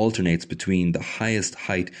 alternates between the highest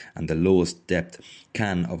height and the lowest depth,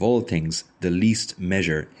 can, of all things, the least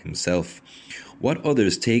measure himself. What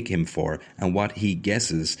others take him for, and what he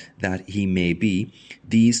guesses that he may be,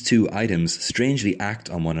 these two items strangely act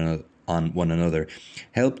on one another,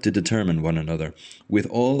 help to determine one another, with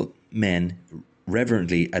all men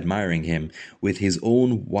reverently admiring him, with his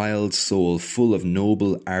own wild soul full of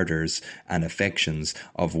noble ardours and affections,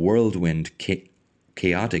 of whirlwind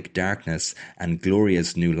chaotic darkness and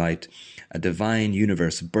glorious new light, a divine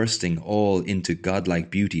universe bursting all into godlike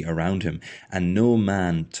beauty around him, and no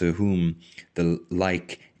man to whom the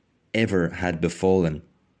like ever had befallen.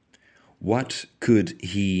 What could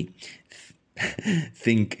he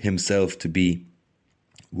think himself to be?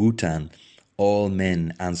 Wotan. All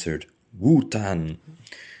men answered, Wotan.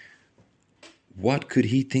 What could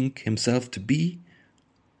he think himself to be?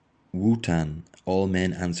 Wotan. All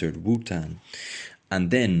men answered, Wotan.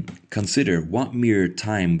 And then consider what mere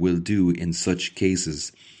time will do in such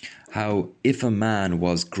cases. How, if a man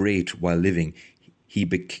was great while living, he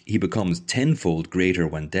becomes tenfold greater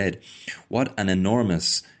when dead. What an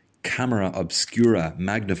enormous camera obscura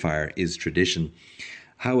magnifier is tradition.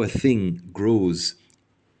 How a thing grows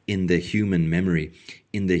in the human memory,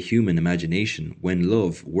 in the human imagination, when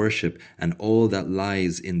love, worship, and all that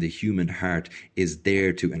lies in the human heart is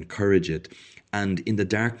there to encourage it. And in the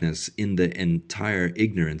darkness, in the entire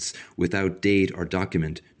ignorance, without date or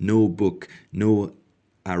document, no book, no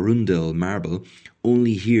Arundel marble,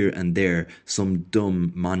 only here and there some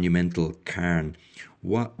dumb monumental cairn.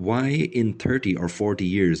 Why in 30 or 40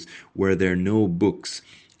 years were there no books?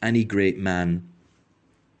 Any great man...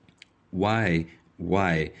 Why,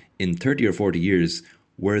 in 30 or 40 years,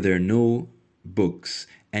 Were there no books,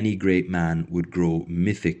 any great man would grow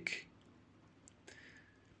mythic.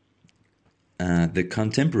 The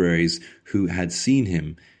contemporaries who had seen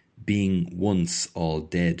him being once all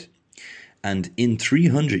dead. And in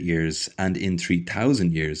 300 years and in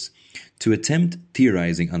 3,000 years, to attempt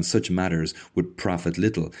theorizing on such matters would profit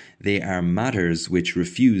little. They are matters which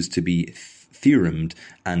refuse to be theoremed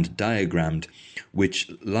and diagrammed,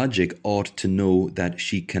 which logic ought to know that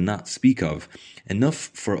she cannot speak of.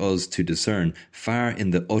 Enough for us to discern, far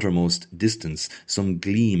in the uttermost distance, some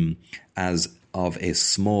gleam as of a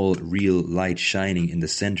small real light shining in the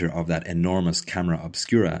centre of that enormous camera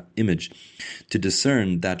obscura image, to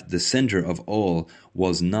discern that the centre of all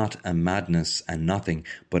was not a madness and nothing,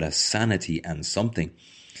 but a sanity and something.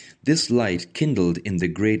 This light kindled in the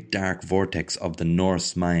great dark vortex of the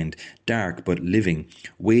Norse mind, dark but living,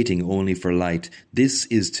 waiting only for light. This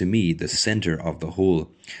is to me the centre of the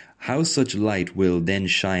whole. How such light will then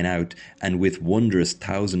shine out, and with wondrous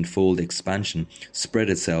thousand-fold expansion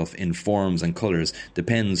spread itself in forms and colours,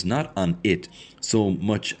 depends not on it so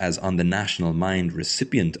much as on the national mind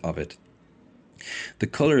recipient of it. The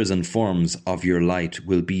colours and forms of your light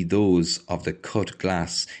will be those of the cut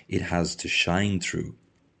glass it has to shine through.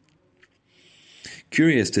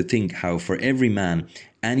 Curious to think how for every man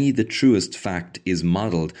any the truest fact is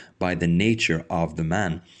modelled by the nature of the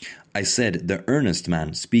man. I said the earnest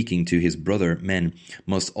man, speaking to his brother men,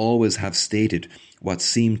 must always have stated what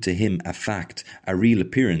seemed to him a fact, a real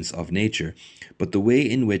appearance of nature, but the way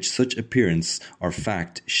in which such appearance or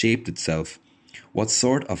fact shaped itself, what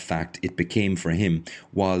sort of fact it became for him,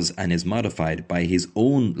 was and is modified by his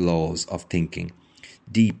own laws of thinking.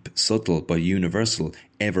 Deep, subtle, but universal,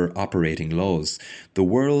 ever-operating laws. The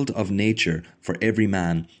world of nature for every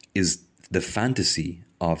man is the fantasy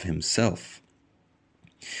of himself.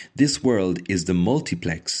 This world is the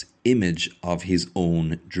multiplex image of his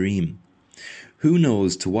own dream. Who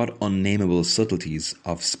knows to what unnameable subtleties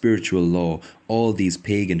of spiritual law all these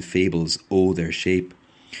pagan fables owe their shape?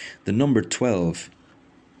 The number 12,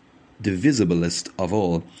 divisiblest of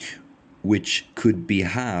all, which could be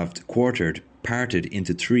halved, quartered, parted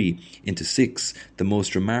into 3, into 6, the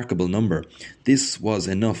most remarkable number. This was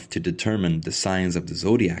enough to determine the signs of the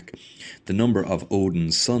zodiac, the number of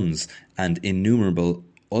Odin's sons, and innumerable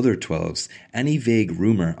other 12s. Any vague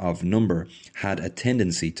rumour of number had a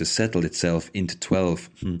tendency to settle itself into 12.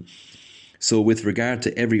 So with regard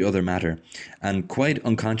to every other matter, and quite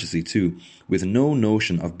unconsciously too, with no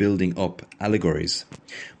notion of building up allegories.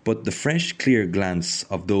 But the fresh, clear glance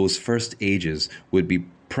of those first ages would be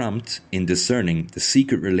prompt in discerning the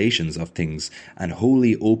secret relations of things, and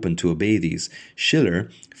wholly open to obey these. Schiller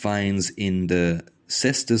finds in the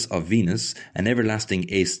Cestus of Venus an everlasting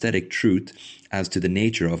aesthetic truth as to the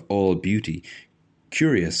nature of all beauty.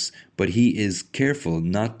 Curious, but he is careful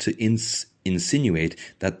not to insinuate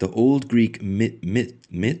that the old Greek mythists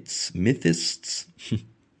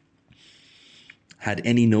had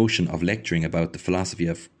any notion of lecturing about the philosophy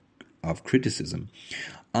of criticism.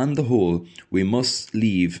 On the whole, we must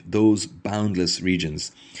leave those boundless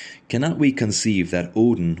regions. Cannot we conceive that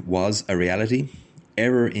Odin was a reality?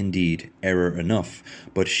 Error indeed, error enough,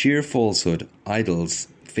 but sheer falsehood, idle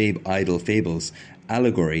fables,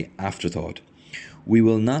 allegory, afterthought. We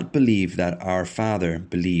will not believe that our father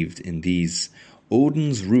believed in these.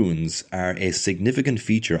 Odin's runes are a significant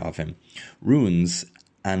feature of him. Runes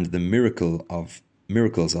and the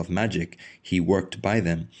miracles of magic he worked by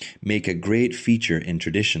them make a great feature in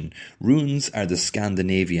tradition. Runes are the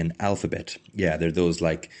Scandinavian alphabet. Yeah, they're those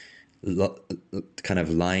like kind of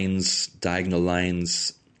lines, diagonal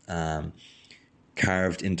lines,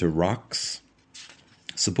 carved into rocks.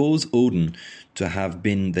 Suppose Odin to have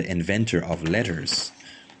been the inventor of letters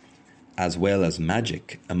as well as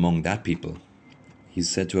magic among that people. He's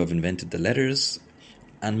said to have invented the letters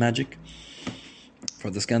and magic for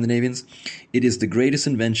the Scandinavians. It is the greatest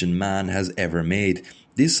invention man has ever made,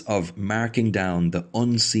 this of marking down the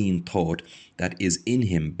unseen thought that is in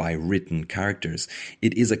him by written characters.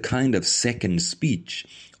 It is a kind of second speech,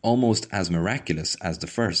 almost as miraculous as the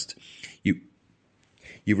first.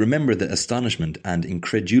 You remember the astonishment and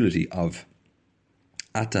incredulity of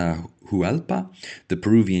Atahualpa, the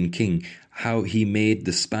Peruvian king, how he made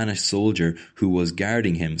the Spanish soldier who was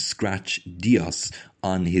guarding him scratch Dios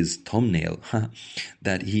on his thumbnail,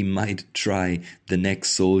 that he might try the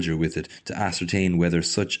next soldier with it to ascertain whether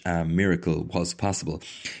such a miracle was possible.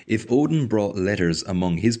 If Odin brought letters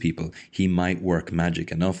among his people, he might work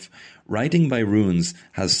magic enough. Writing by runes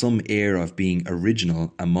has some air of being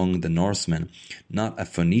original among the Norsemen, not a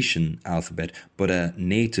Phoenician alphabet, but a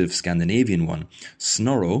native Scandinavian one.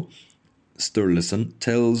 Snorro Sturluson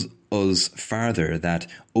tells us farther that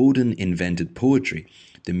Odin invented poetry,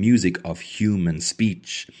 the music of human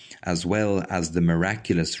speech, as well as the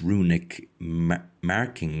miraculous runic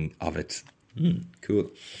marking of it.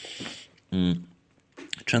 Cool.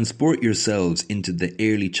 Transport yourselves into the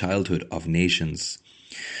early childhood of nations,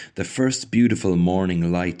 the first beautiful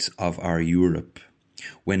morning light of our Europe,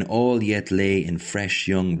 when all yet lay in fresh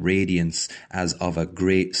young radiance as of a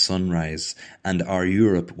great sunrise, and our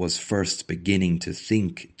Europe was first beginning to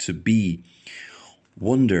think, to be,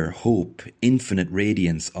 wonder, hope, infinite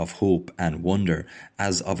radiance of hope and wonder,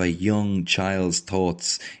 as of a young child's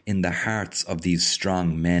thoughts in the hearts of these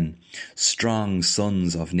strong men, strong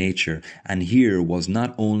sons of nature. And here was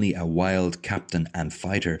not only a wild captain and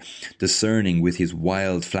fighter, discerning with his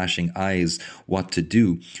wild flashing eyes what to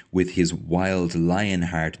do, with his wild lion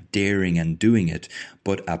heart daring and doing it,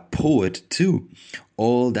 but a poet too,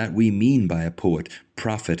 all that we mean by a poet,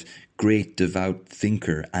 prophet, great devout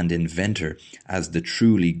thinker and inventor, as the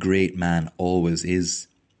truly great man always is.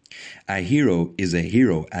 A hero is a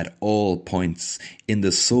hero at all points, in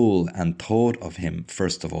the soul and thought of him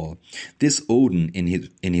first of all. This Odin,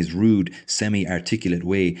 in his rude, semi-articulate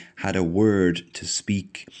way, had a word to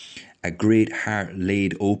speak, a great heart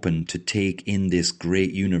laid open to take in this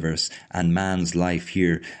great universe and man's life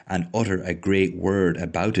here, and utter a great word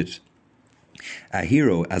about it. A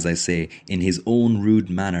hero, as I say, in his own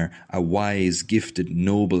rude manner, a wise, gifted,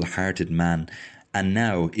 noble-hearted man. And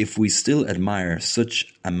now, if we still admire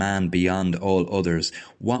such a man beyond all others,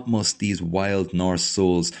 what must these wild Norse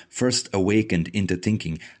souls, first awakened into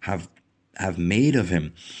thinking, have made of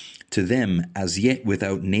him? To them, as yet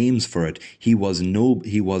without names for it, he was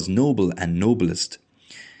noble and noblest.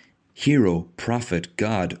 Hero, prophet,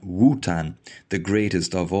 god, Wotan, the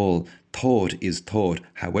greatest of all. Thought is thought,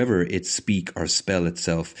 however it speak or spell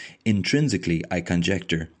itself. Intrinsically, I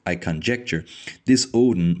conjecture, this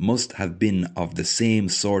Odin must have been of the same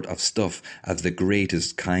sort of stuff as the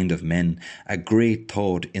greatest kind of men, a great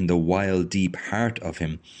thought in the wild deep heart of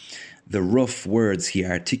him. The rough words he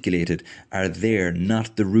articulated, are there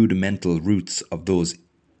not the rudimental roots of those?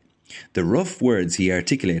 The rough words he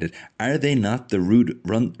articulated, are they not the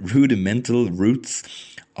rudimental roots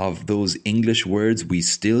of those English words we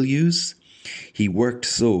still use? He worked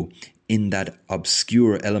so in that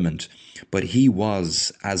obscure element, but he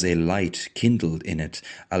was as a light kindled in it,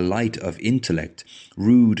 a light of intellect,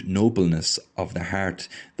 rude nobleness of the heart,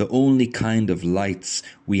 the only kind of lights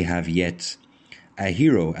we have yet. A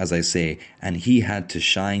hero, as I say, and he had to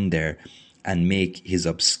shine there and make his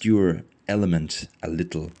obscure element a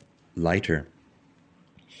little lighter,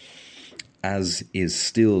 as is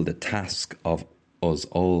still the task of us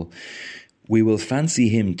all. We will fancy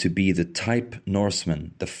him to be the type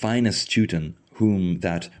Norseman, the finest Teuton whom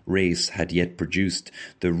that race had yet produced.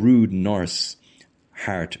 The rude Norse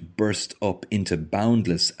heart burst up into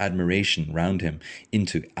boundless admiration round him,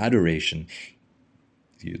 into adoration.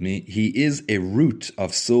 He is a root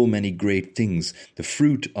of so many great things. The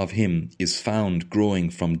fruit of him is found growing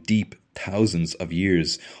from deep thousands of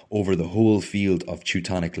years over the whole field of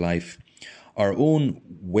Teutonic life. Our own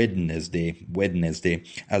Wednesday,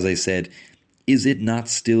 as I said, is it not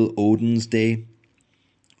still Odin's day?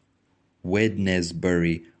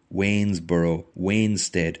 Wednesbury, Waynesboro,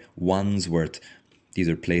 Wainstead, Wandsworth. These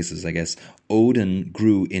are places, I guess. Odin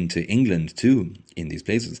grew into England too, in these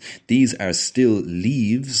places. These are still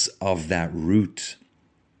leaves of that root.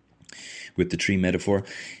 With the tree metaphor,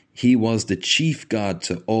 he was the chief god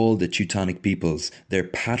to all the Teutonic peoples, their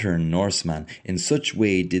pattern Norseman. In such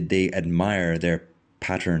way did they admire their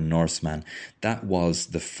pattern Norseman. That was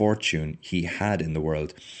the fortune he had in the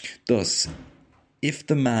world. Thus, if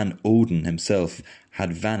the man Odin himself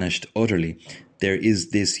had vanished utterly, there is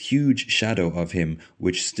this huge shadow of him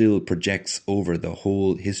which still projects over the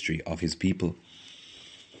whole history of his people.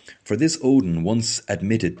 For this Odin, once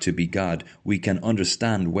admitted to be God, we can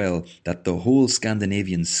understand well that the whole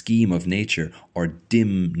Scandinavian scheme of nature, or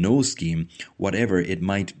dim no scheme, whatever it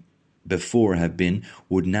might before have been,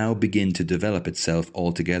 would now begin to develop itself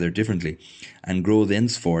altogether differently, and grow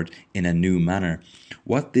thenceforth in a new manner.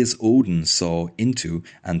 What this Odin saw into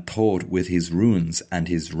and thought with his runes and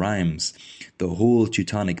his rhymes, the whole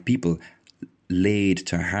Teutonic people laid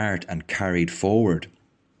to heart and carried forward.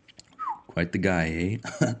 Quite the guy,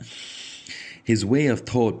 eh? His way of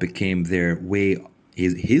thought became their way.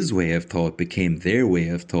 His way of thought became their way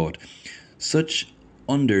of thought. Such,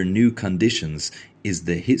 under new conditions, is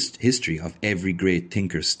the history of every great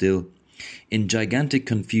thinker still. In gigantic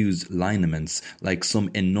confused lineaments, like some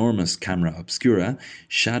enormous camera obscura,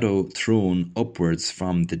 shadow thrown upwards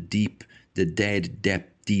from the dead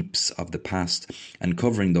depth deeps of the past and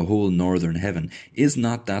covering the whole northern heaven. Is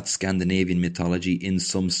not that Scandinavian mythology in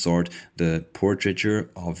some sort the portraiture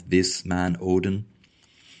of this man Odin?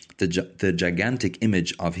 The gigantic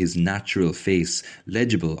image of his natural face,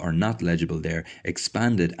 legible or not legible there,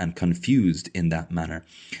 expanded and confused in that manner.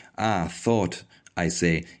 Ah, thought, I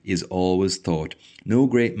say, is always thought. No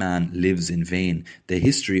great man lives in vain. The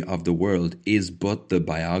history of the world is but the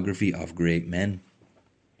biography of great men.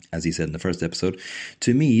 As he said in the first episode,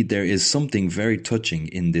 to me there is something very touching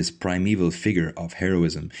in this primeval figure of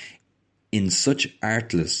heroism, in such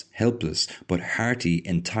artless, helpless, but hearty,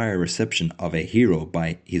 entire reception of a hero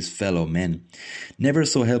by his fellow men. Never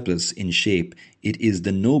so helpless in shape, it is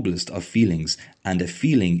the noblest of feelings, and a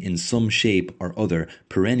feeling in some shape or other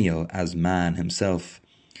perennial as man himself.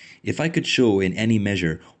 If I could show in any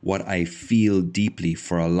measure what I feel deeply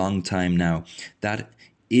for a long time now, that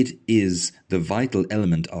it is the vital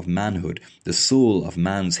element of manhood, the soul of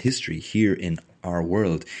man's history here in our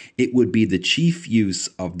world, it would be the chief use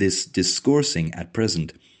of this discoursing at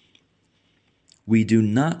present. We do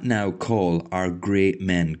not now call our great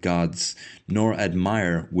men gods, nor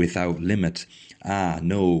admire without limit. Ah,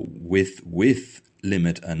 no, with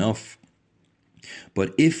limit enough.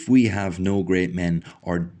 But if we have no great men,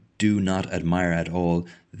 or do not admire at all,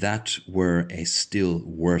 that were a still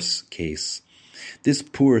worse case. This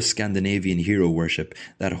poor Scandinavian hero worship,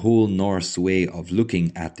 that whole Norse way of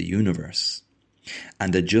looking at the universe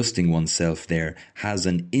and adjusting oneself there, has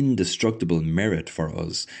an indestructible merit for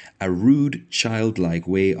us, a rude childlike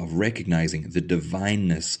way of recognizing the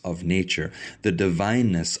divineness of nature, the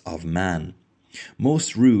divineness of man.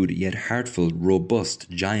 Most rude yet heartful, robust,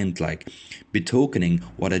 giant-like, betokening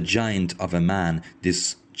what a giant of a man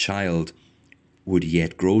this child would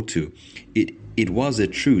yet grow to. It was a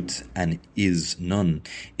truth and is none.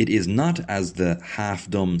 It is not as the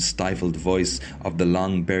half-dumb, stifled voice of the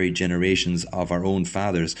long-buried generations of our own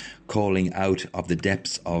fathers calling out of the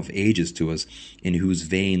depths of ages to us, in whose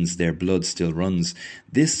veins their blood still runs.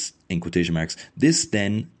 This, in quotation marks, this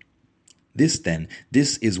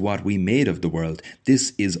is what we made of the world.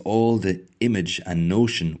 This is all the image and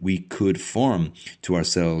notion we could form to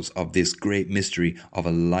ourselves of this great mystery of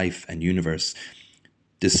a life and universe.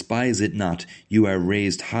 Despise it not, you are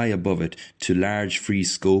raised high above it to large free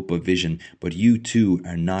scope of vision, but you too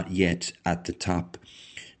are not yet at the top.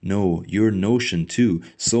 No, your notion too,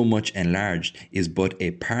 so much enlarged, is but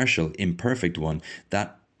a partial, imperfect one.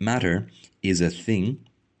 That matter is a thing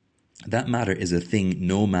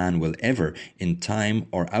no man will ever, in time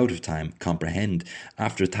or out of time, comprehend.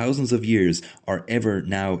 After thousands of years or ever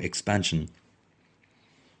now expansion,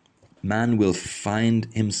 man will find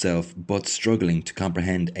himself but struggling to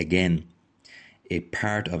comprehend again a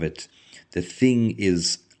part of it. The thing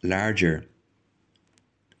is larger.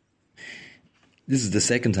 This is the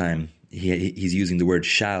second time he's using the word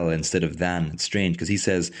shall instead of than. It's strange because he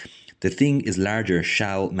says, the thing is larger,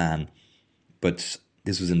 shall man. But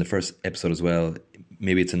this was in the first episode as well.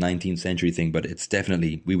 Maybe it's a 19th century thing, but it's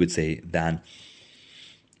definitely, we would say, than.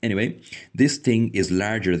 Anyway, this thing is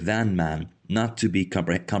larger than man, not to be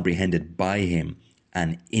comprehended by him,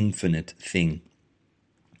 an infinite thing.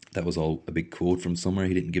 That was all a big quote from somewhere.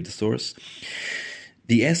 He didn't give the source.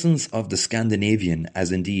 The essence of the Scandinavian,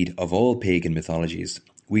 as indeed of all pagan mythologies,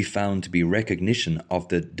 we found to be recognition of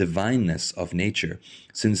the divineness of nature,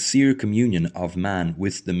 sincere communion of man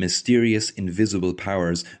with the mysterious invisible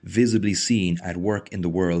powers visibly seen at work in the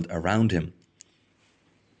world around him.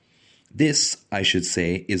 This, I should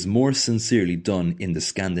say, is more sincerely done in the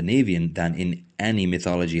Scandinavian than in any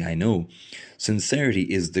mythology I know. Sincerity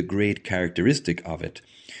is the great characteristic of it.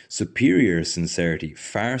 Superior sincerity,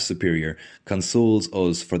 far superior, consoles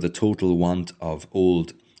us for the total want of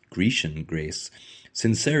old Grecian grace.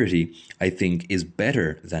 Sincerity, I think, is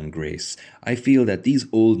better than grace. I feel that these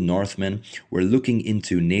old Northmen were looking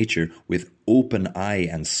into nature with open eye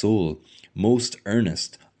and soul, most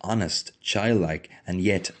earnest, honest, childlike, and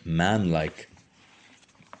yet manlike.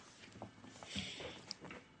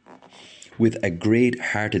 With a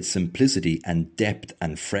great-hearted simplicity and depth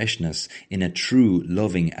and freshness, in a true,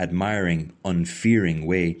 loving, admiring, unfearing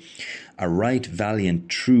way, a right valiant,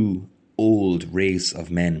 true, old race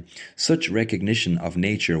of men. Such recognition of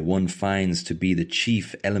nature one finds to be the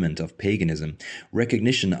chief element of paganism.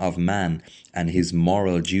 Recognition of man and his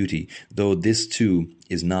moral duty, though this too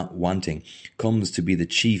is not wanting, comes to be the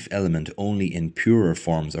chief element only in purer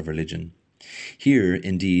forms of religion. Here,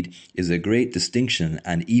 indeed, is a great distinction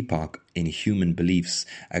and epoch in human beliefs,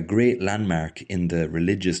 a great landmark in the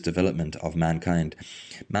religious development of mankind.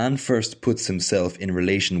 Man first puts himself in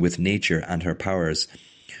relation with nature and her powers.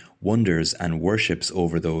 wonders and worships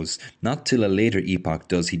over those. Not till a later epoch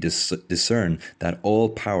does he discern that all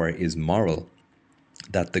power is moral,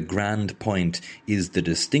 that the grand point is the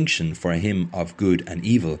distinction for him of good and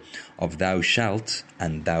evil, of thou shalt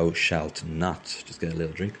and thou shalt not. Just get a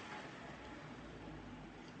little drink.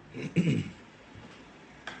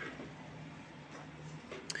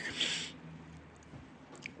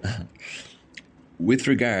 With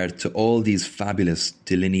regard to all these fabulous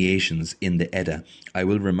delineations in the Edda, I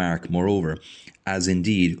will remark, moreover, as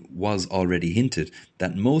indeed was already hinted,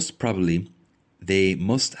 that most probably they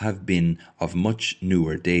must have been of much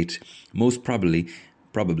newer date, most probably,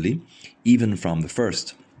 even from the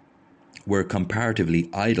first, were comparatively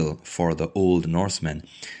idle for the old Norsemen,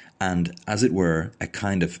 and, as it were, a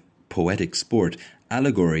kind of poetic sport,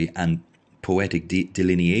 allegory and poetic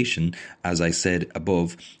delineation, as I said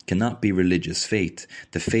above, cannot be religious faith.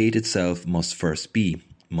 The faith itself must first be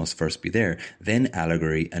there. Then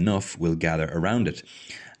allegory enough will gather around it,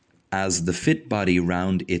 as the fit body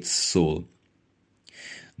round its soul.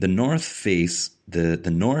 The Norse faith,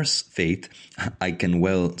 I can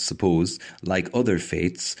well suppose, like other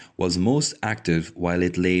faiths, was most active while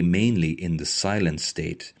it lay mainly in the silent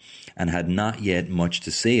state, and had not yet much to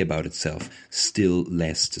say about itself, still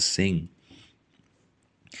less to sing.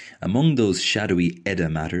 Among those shadowy Edda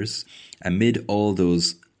matters, amid all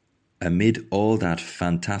that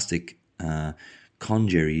fantastic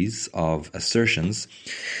congeries of assertions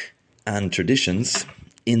and traditions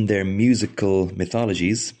in their musical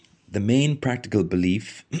mythologies, the main practical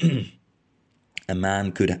belief a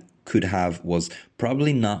man could have was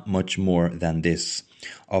probably not much more than this: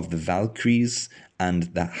 of the Valkyries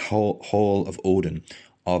and the Hall of Odin,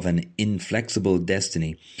 of an inflexible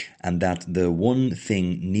destiny, and that the one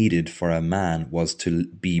thing needed for a man was to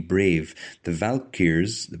be brave. The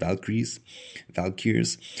Valkyries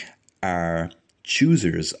are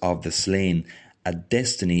choosers of the slain, a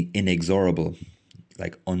destiny inexorable,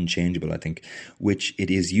 like unchangeable, I think, which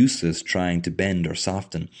it is useless trying to bend or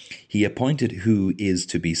soften. He appointed who is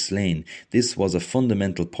to be slain. This was a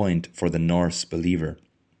fundamental point for the Norse believer,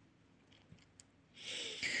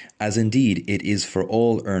 as indeed it is for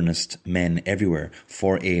all earnest men everywhere,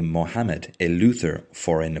 for a Mohammed, a Luther,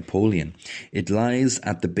 for a Napoleon. It lies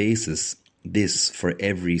at the basis, this for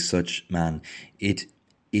every such man. It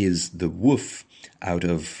is the woof out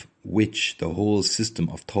of which the whole system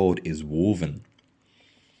of thought is woven.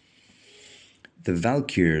 The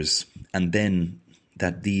Valkyrs, and then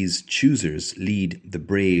that these choosers lead the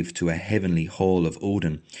brave to a heavenly hall of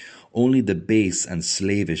Odin, only the base and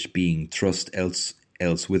slavish being thrust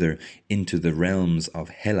elsewhither into the realms of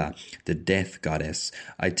Hela, the death goddess.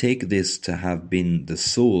 I take this to have been the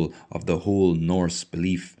soul of the whole Norse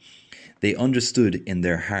belief. They understood in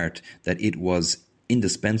their heart that it was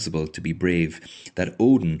indispensable to be brave, that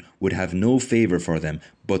Odin would have no favour for them,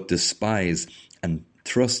 but despise and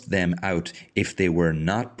thrust them out if they were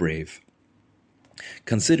not brave.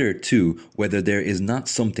 Consider, too, whether there is not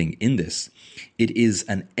something in this. It is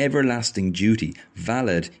an everlasting duty,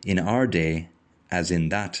 valid in our day as in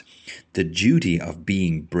that, the duty of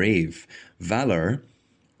being brave. Valor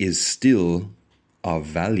is still of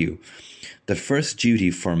value. The first duty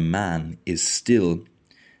for man is still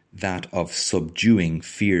that of subduing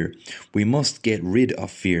fear. We must get rid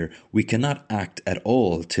of fear. We cannot act at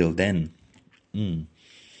all till then. A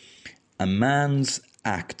man's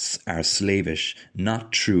acts are slavish,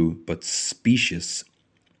 not true, but specious.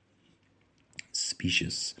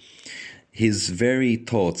 His very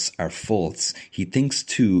thoughts are false. He thinks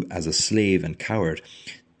too as a slave and coward,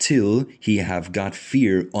 till he have got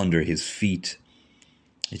fear under his feet.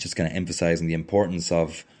 It's just kind of emphasizing the importance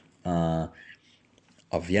of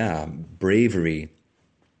bravery,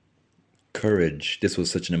 courage. This was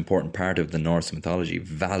such an important part of the Norse mythology.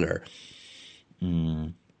 Valor.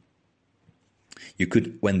 You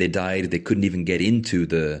could, when they died, they couldn't even get into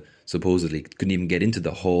the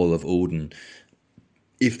hall of Odin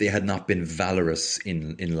if they had not been valorous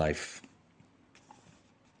in life.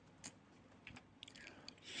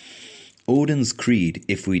 Odin's creed,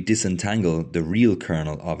 if we disentangle the real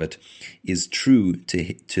kernel of it, is true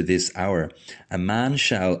to this hour. A man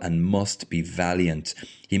shall and must be valiant.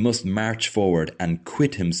 He must march forward and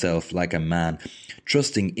quit himself like a man,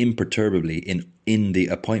 trusting imperturbably in the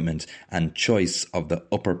appointment and choice of the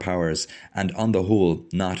upper powers, and on the whole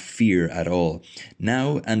not fear at all.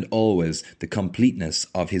 Now and always the completeness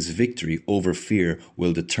of his victory over fear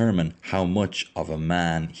will determine how much of a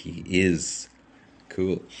man he is.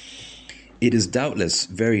 Cool. It is doubtless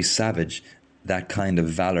very savage that kind of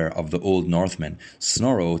valour of the old Northmen.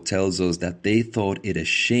 Snorro tells us that they thought it a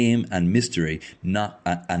shame and mystery,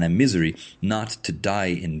 and a misery, not to die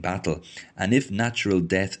in battle, and if natural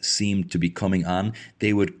death seemed to be coming on,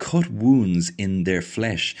 they would cut wounds in their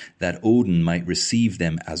flesh, that Odin might receive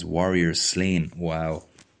them as warriors slain. Wow.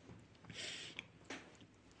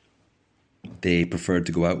 They preferred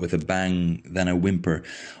to go out with a bang than a whimper.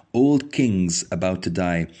 Old kings about to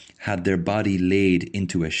die had their body laid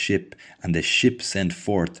into a ship, and the ship sent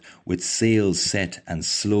forth with sails set and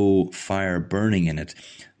slow fire burning in it,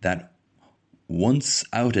 that once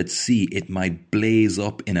out at sea it might blaze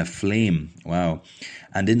up in a flame. Wow.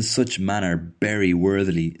 And in such manner bury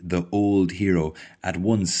worthily the old hero, at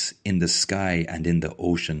once in the sky and in the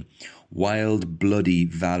ocean. Wild bloody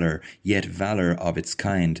valour, yet valour of its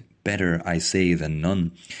kind, better, I say, than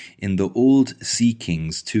none. In the old sea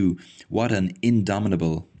kings, too, what an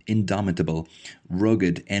indomitable,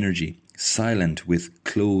 rugged energy, silent with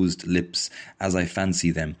closed lips, as I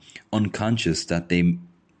fancy them, unconscious that they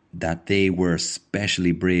were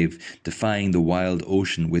specially brave, defying the wild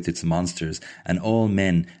ocean with its monsters, and all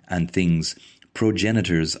men and things,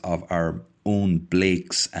 progenitors of our own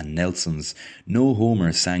Blakes and Nelsons. No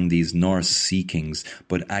Homer sang these Norse sea kings,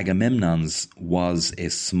 but Agamemnon's was a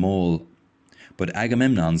small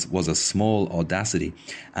audacity,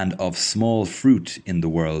 and of small fruit in the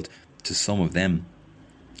world to some of them.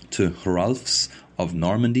 To Hrolf's of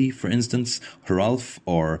Normandy, for instance, Hrolf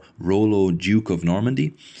or Rollo, Duke of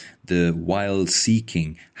Normandy, the wild sea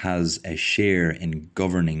king, has a share in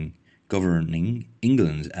governing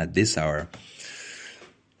England at this hour.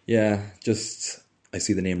 Yeah, I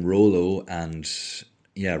see the name Rollo, and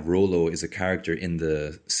yeah, Rollo is a character in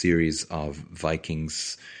the series of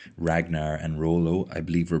Vikings. Ragnar and Rollo, I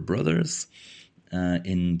believe, were brothers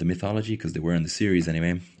in the mythology, because they were in the series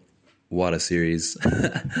anyway. What a series.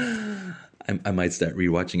 I might start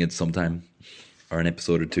rewatching it sometime, or an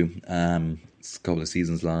episode or two. It's a couple of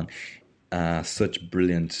seasons long. Such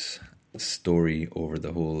brilliant story over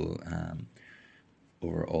the whole,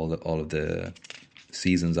 over all of the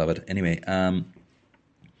seasons of it. Anyway,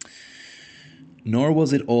 nor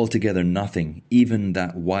was it altogether nothing, even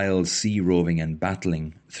that wild sea roving and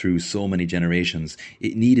battling through so many generations.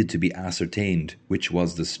 It needed to be ascertained which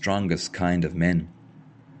was the strongest kind of men.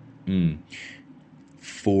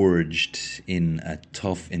 Forged in a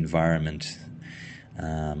tough environment.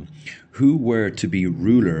 Who were to be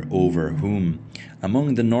ruler over whom?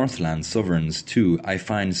 Among the Northland sovereigns, too, I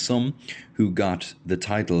find some who got the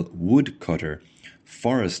title woodcutter,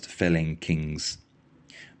 forest-felling kings.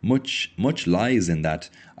 Much lies in that.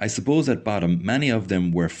 I suppose at bottom many of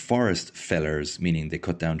them were forest fellers, meaning they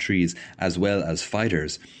cut down trees, as well as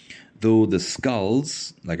fighters, though the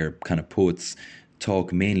skalds, like our kind of poets,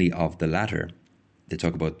 talk mainly of the latter. They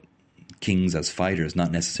talk about kings as fighters,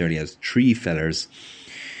 not necessarily as tree fellers.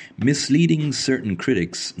 Misleading certain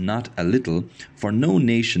critics not a little, for no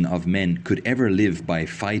nation of men could ever live by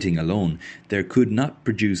fighting alone. They could not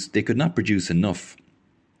produce enough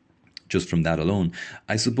just from that alone.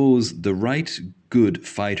 I suppose the right good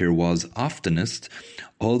fighter was oftenest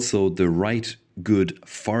also the right good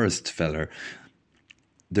forest feller,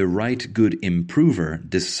 the right good improver,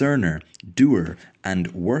 discerner, doer,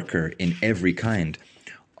 and worker in every kind.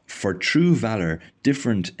 For true valour,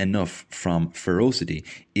 different enough from ferocity,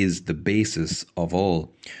 is the basis of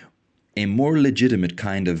all. A more legitimate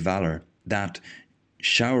kind of valour, that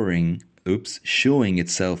showing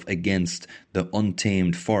itself against the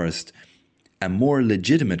untamed forest, a more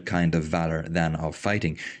legitimate kind of valour than of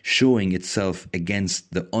fighting, showing itself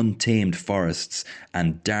against the untamed forests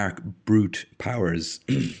and dark brute powers.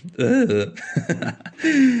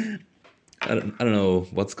 I don't know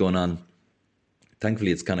what's going on.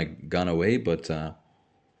 Thankfully, it's kind of gone away, but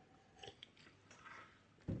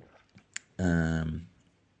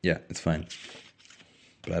yeah, it's fine.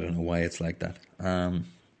 But I don't know why it's like that.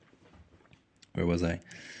 Where was I?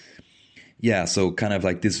 Yeah, so kind of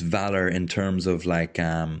like this valor in terms of like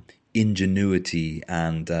ingenuity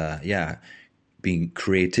and being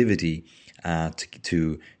creativity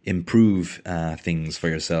to improve things for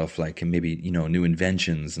yourself, like maybe new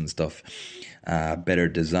inventions and stuff, better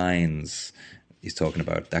designs. He's talking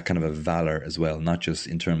about that kind of a valor as well, not just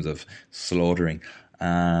in terms of slaughtering.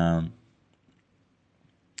 To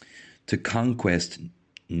conquer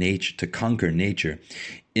nature.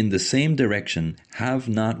 In the same direction, have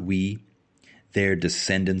not we, their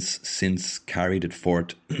descendants, since carried it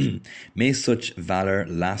forth? May such valour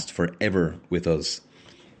last forever with us.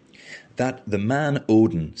 That the man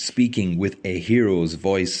Odin, speaking with a hero's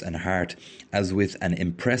voice and heart, as with an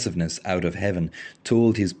impressiveness out of heaven,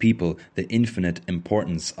 told his people the infinite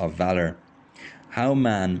importance of valour. how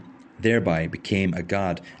man thereby became a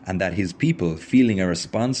god, and that his people, feeling a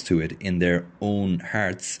response to it in their own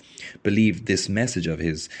hearts, believed this message of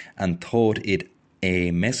his, and thought it a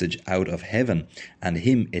message out of heaven, and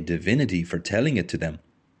him a divinity for telling it to them.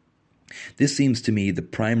 This seems to me the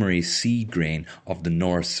primary seed grain of the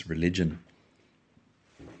Norse religion,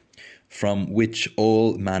 from which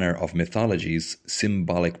all manner of mythologies,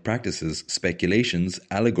 symbolic practices, speculations,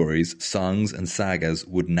 allegories, songs, and sagas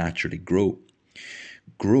would naturally grow.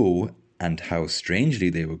 And how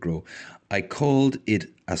strangely they would grow. I called it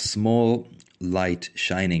a small light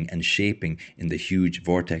shining and shaping in the huge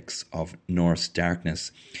vortex of Norse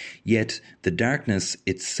darkness. Yet the darkness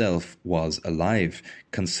itself was alive.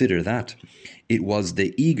 Consider that. It was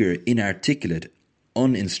the eager, inarticulate,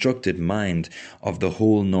 uninstructed mind of the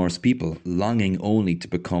whole Norse people, longing only to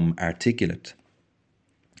become articulate,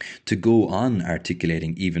 to go on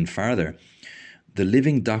articulating even farther. The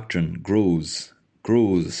living doctrine grows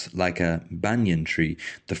like a banyan tree.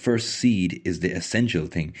 The first seed is the essential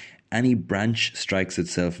thing. Any branch strikes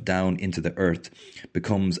itself down into the earth,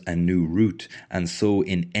 becomes a new root, and so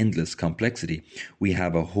in endless complexity. We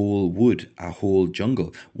have a whole wood, a whole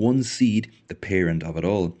jungle, one seed, the parent of it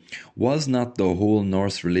all. Was not the whole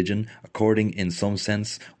Norse religion, according in some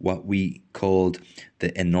sense, what we called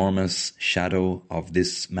the enormous shadow of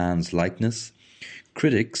this man's likeness?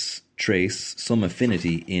 Critics trace some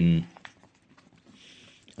affinity in,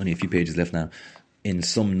 only a few pages left now, in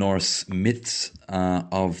some Norse myths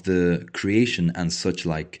of the creation and such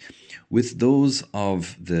like, with those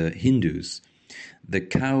of the Hindus. The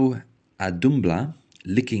cow Adumbla,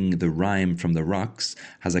 licking the rime from the rocks,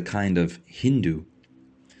 has a kind of Hindu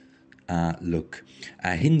look.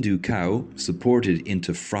 A Hindu cow transported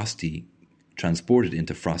into frosty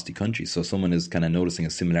countries. So someone is kind of noticing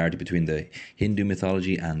a similarity between the Hindu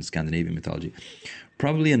mythology and Scandinavian mythology.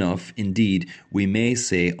 Probably enough, indeed, we may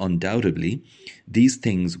say undoubtedly, these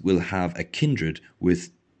things will have a kindred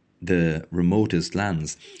with the remotest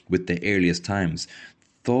lands, with the earliest times.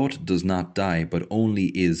 Thought does not die, but only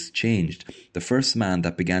is changed. The first man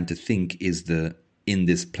that began to think is in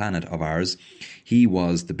this planet of ours. He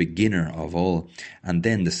was the beginner of all. And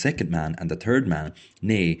then the second man and the third man,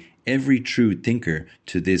 nay, every true thinker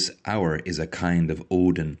to this hour is a kind of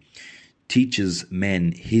Odin, teaches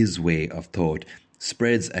men his way of thought,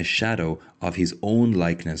 spreads a shadow of his own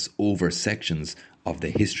likeness over sections of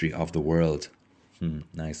the history of the world.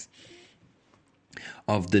 Nice.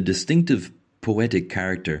 Of the distinctive poetic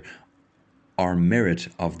character or merit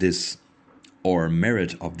of this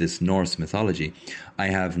Norse mythology, I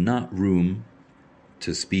have not room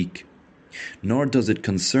to speak, nor does it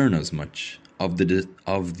concern us much. Of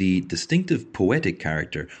the distinctive poetic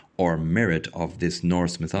character or merit of this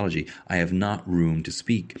Norse mythology, I have not room to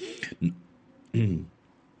speak,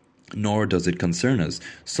 nor does it concern us.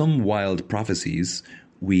 Some wild prophecies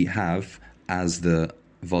we have, as the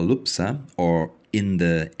Volupsa, or in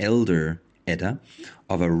the Elder Edda,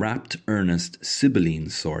 of a rapt, earnest, Sibylline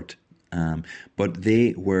sort, but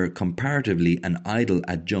they were comparatively an idle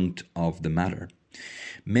adjunct of the matter.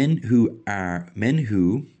 Men who,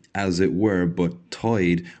 as it were, but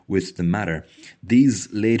toyed with the matter, these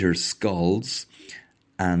later skalds,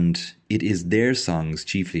 and it is their songs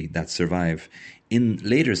chiefly that survive. In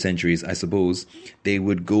later centuries, I suppose, they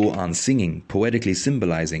would go on singing, poetically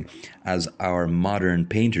symbolizing, as our modern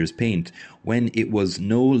painters paint, when it was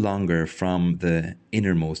no longer from the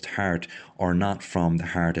innermost heart, or not from the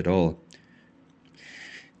heart at all.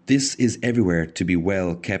 This is everywhere to be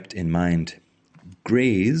well kept in mind.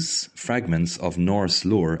 Gray's fragments of Norse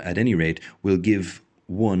lore, at any rate, will give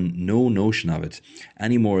one no notion of it,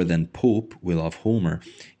 any more than Pope will of Homer.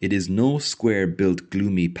 It is no square-built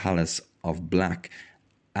gloomy palace of black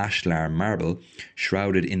ashlar marble,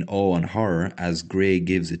 shrouded in awe and horror as Gray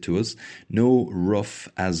gives it to us, no rough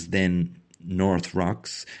as then North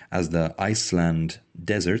rocks, as the Iceland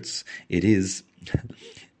deserts. It is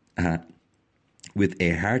with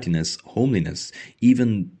a heartiness, homeliness,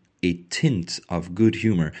 even a tint of good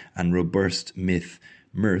humour and robust mirth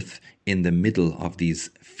in the middle of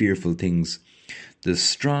these fearful things. The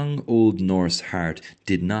strong old Norse heart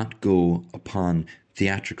did not go upon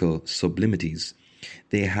theatrical sublimities.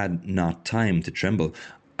 They had not time to tremble.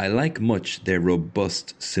 I like much their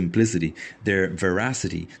robust simplicity, their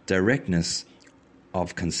veracity, directness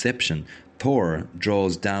of conception. Thor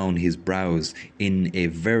draws down his brows in a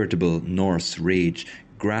veritable Norse rage,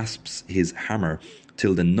 grasps his hammer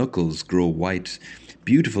till the knuckles grow white.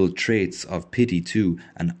 Beautiful traits of pity too,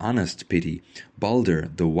 an honest pity. Balder,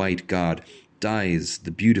 the white god, dies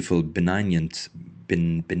the beautiful benignant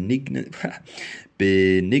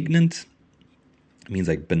means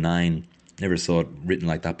like benign, Never saw it written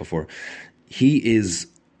like that before. He is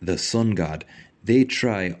the sun god. They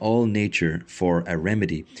try all nature for a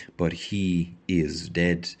remedy, but he is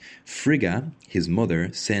dead. Frigga, his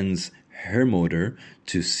mother, sends Hermodr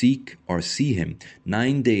to seek or see him.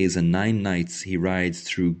 9 days and 9 nights he rides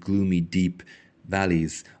through gloomy deep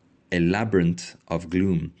valleys, a labyrinth of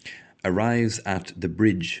gloom. Arrives at the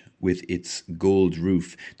bridge with its gold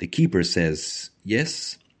roof. The keeper says,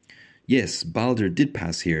 Yes, Balder did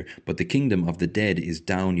pass here, but the kingdom of the dead is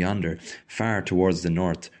down yonder, far towards the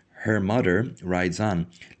north. Her mother rides on,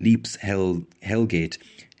 leaps Hell's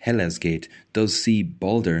gate, does see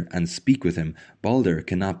Balder and speak with him. Balder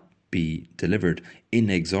cannot be delivered,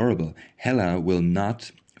 inexorable. Hela will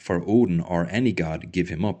not, for Odin or any god, give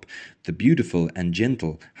him up. The beautiful and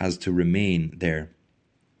gentle has to remain there.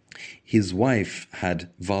 His wife had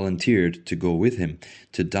volunteered to go with him,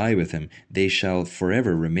 to die with him. They shall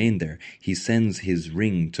forever remain there. He sends his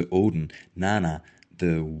ring to Odin. Nanna,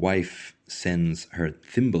 the wife, sends her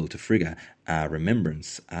thimble to Frigga.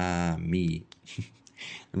 Remembrance. Me.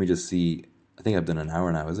 Let me just see. I think I've done an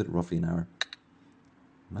hour now. Is it roughly an hour?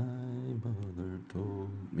 My mother told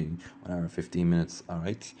me 1 hour 15 minutes. All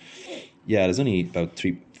right. Yeah, there's only about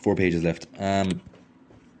 3-4 pages left.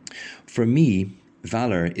 For me,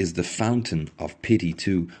 valor is the fountain of pity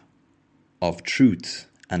too, of truth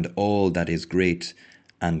and all that is great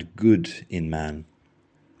and good in man.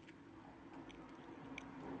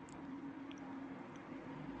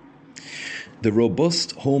 The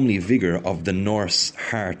robust, homely vigour of the Norse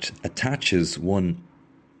heart attaches one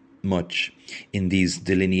much in these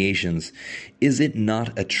delineations. Is it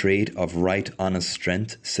not a trait of right honest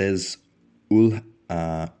strength, says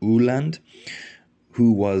Uhland,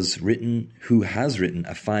 who has written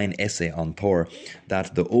a fine essay on Thor,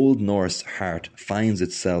 that the Old Norse heart finds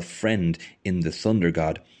itself friend in the thunder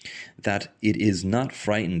god, that it is not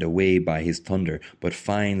frightened away by his thunder, but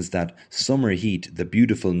finds that summer heat, the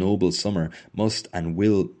beautiful noble summer, must and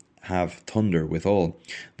will have thunder withal.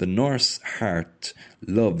 The Norse heart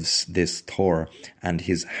loves this Thor, and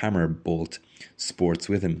his hammer bolt sports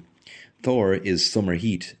with him. Thor is summer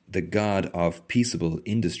heat, the god of peaceable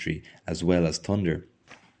industry as well as thunder.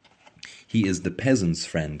 He is the peasant's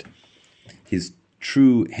friend. His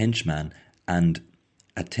true henchman and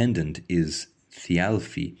attendant is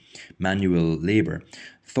Thialfi, manual labour.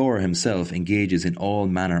 Thor himself engages in all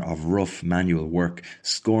manner of rough manual work,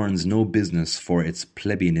 scorns no business for its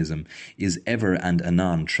plebeianism, is ever and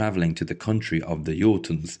anon travelling to the country of the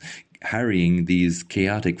Jotuns, harrying these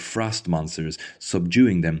chaotic frost monsters,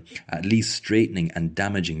 subduing them, at least straightening and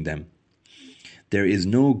damaging them. There is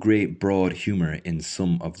no great broad humour in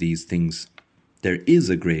some of these things. There is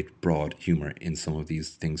a great broad humour in some of these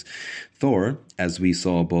things. Thor, as we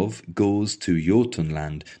saw above, goes to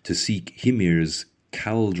Jotunland to seek Hymir's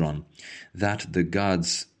cauldron, that the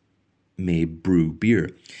gods may brew beer.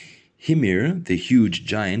 Hymir, the huge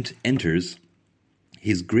giant, enters,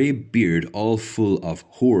 his grey beard all full of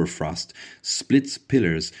hoarfrost, splits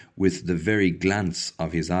pillars with the very glance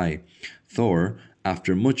of his eye. Thor,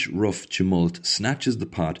 after much rough tumult, snatches the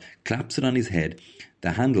pot, claps it on his head.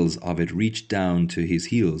 The handles of it reach down to his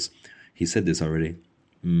heels. He said this already.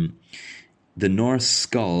 The Norse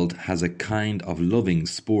skald has a kind of loving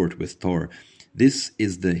sport with Thor. This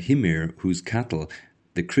is the Hymir whose cattle,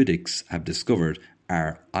 the critics have discovered,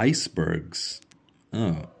 are icebergs.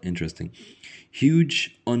 Oh, interesting.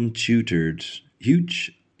 Huge, untutored.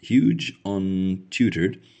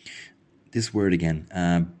 This word again.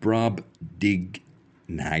 Brobdingnag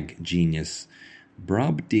genius.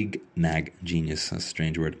 Brobdingnag genius. That's a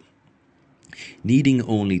strange word. Needing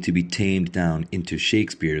only to be tamed down into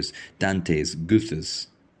Shakespeare's, Dante's, Goethe's.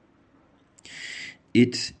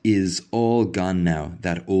 It is all gone now,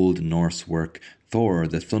 that old Norse work. Thor,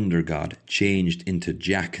 the thunder god, changed into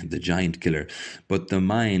Jack, the giant killer, but the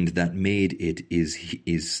mind that made it is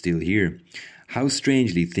still here. How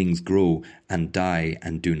strangely things grow and die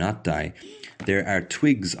and do not die. There are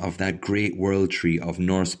twigs of that great world tree of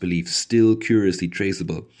Norse belief still curiously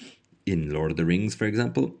traceable. In Lord of the Rings, for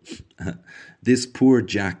example. This poor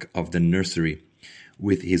Jack of the nursery,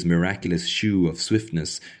 with his miraculous shoe of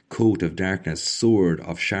swiftness, coat of darkness, sword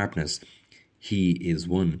of sharpness, he is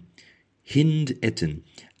one. Hind Etin,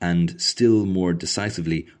 and still more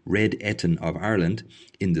decisively Red Etin of Ireland,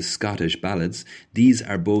 in the Scottish ballads, these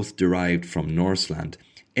are both derived from Norseland.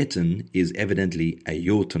 Etin is evidently a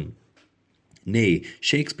Jotun. Nay,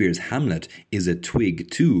 Shakespeare's Hamlet is a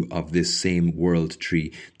twig too of this same world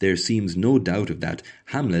tree. There seems no doubt of that.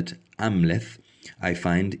 Hamlet, Amleth, I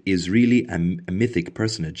find, is really a mythic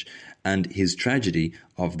personage, and his tragedy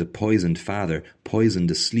of the poisoned father, poisoned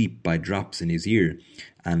asleep by drops in his ear,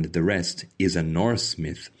 and the rest is a Norse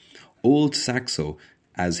myth. Old Saxo,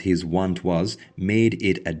 as his wont was, made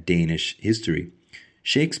it a Danish history.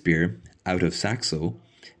 Shakespeare, out of Saxo,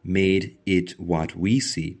 made it what we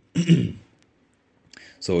see.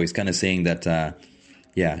 So he's kind of saying that,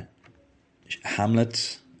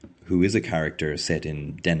 Hamlet, who is a character set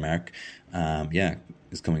in Denmark,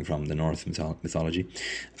 is coming from the Norse mythology.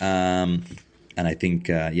 And I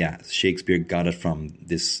think, Shakespeare got it from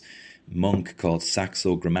this monk called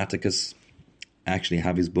Saxo Grammaticus. I actually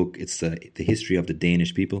have his book. It's the history of the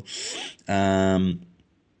Danish people. That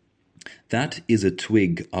is a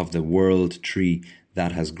twig of the world tree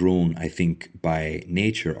that has grown, I think, by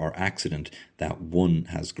nature or accident, that one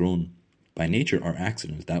has grown. By nature or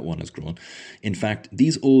accident, that one has grown. In fact,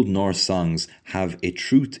 these old Norse songs have a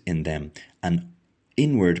truth in them, an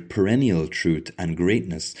inward perennial truth and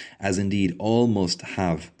greatness, as indeed all must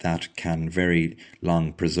have that can very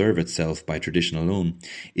long preserve itself by tradition alone.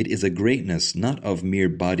 It is a greatness not of mere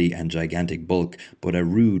body and gigantic bulk, but a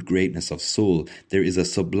rude greatness of soul. There is a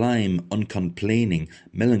sublime, uncomplaining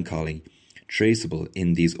melancholy traceable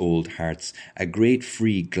in these old hearts, a great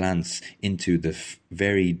free glance into the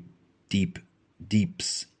very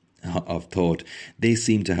deeps of thought. They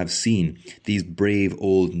seem to have seen, these brave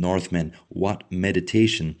old Northmen, what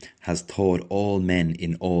meditation has taught all men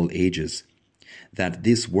in all ages. That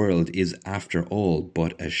this world is after all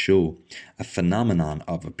but a show, a phenomenon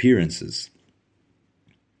of appearances,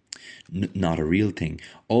 not a real thing.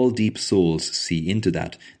 All deep souls see into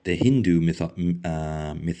that. The Hindu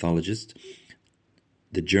mythologist,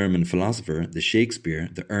 the German philosopher, the Shakespeare,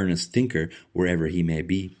 the earnest thinker, wherever he may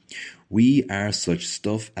be. We are such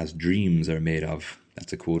stuff as dreams are made of.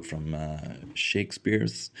 That's a quote from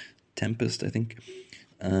Shakespeare's Tempest, I think.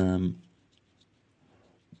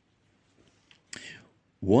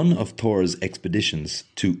 One of Thor's expeditions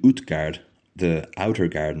to Utgard, the Outer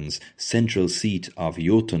Gardens, central seat of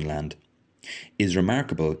Jotunland, is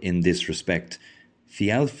remarkable in this respect.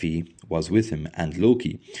 Thialfi was with him, and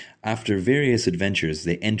Loki. After various adventures,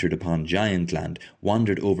 they entered upon giant land,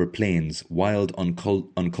 wandered over plains, wild,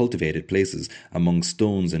 uncultivated places among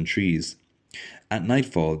stones and trees. At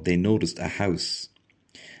nightfall, they noticed a house,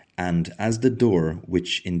 and as the door,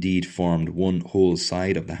 which indeed formed one whole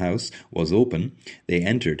side of the house, was open, they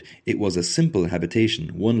entered. It was a simple habitation,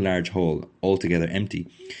 one large hall, altogether empty.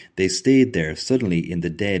 They stayed there. Suddenly, in the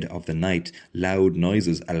dead of the night, loud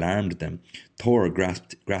noises alarmed them. Thor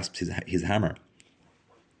grasped his hammer,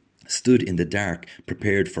 stood in the dark,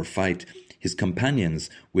 prepared for fight. His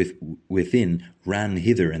companions within ran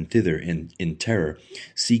hither and thither in terror,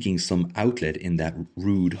 seeking some outlet in that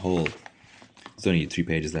rude hall. There's only 3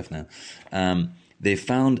 pages left now. They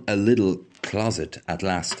found a little closet at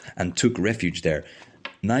last and took refuge there.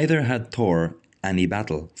 Neither had Thor any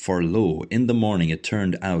battle, for lo, in the morning it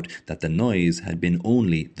turned out that the noise had been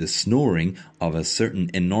only the snoring of a certain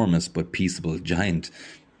enormous but peaceable giant.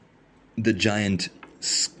 The giant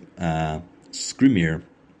Skrymir,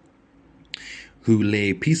 who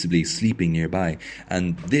lay peaceably sleeping nearby,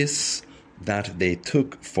 and this that they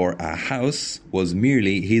took for a house was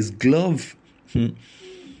merely his glove.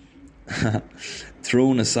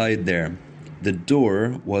 Thrown aside there. The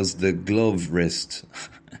door was the glove wrist.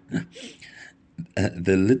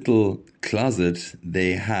 The little closet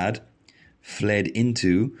they had fled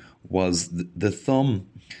into was the thumb.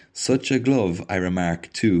 Such a glove, I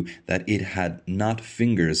remark too, that it had not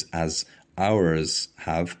fingers as ours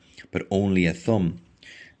have, but only a thumb,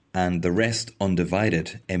 and the rest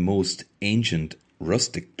undivided, a most ancient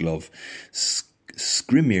rustic glove.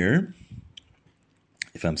 Skrymir,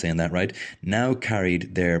 if I'm saying that right, now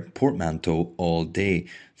carried their portmanteau all day.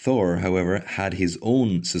 Thor, however, had his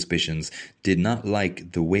own suspicions, did not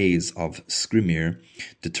like the ways of Skrymir,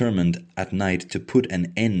 determined at night to put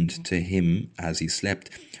an end to him as he slept.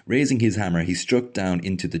 Raising his hammer, he struck down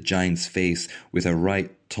into the giant's face with a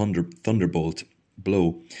right thunderbolt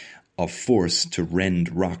blow of force to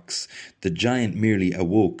rend rocks. The giant merely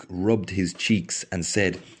awoke, rubbed his cheeks, and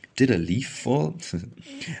said, "Did a leaf fall?"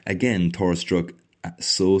 Again Thor struck,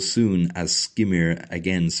 so soon as Skimir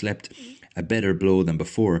again slept, a better blow than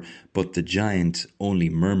before, but the giant only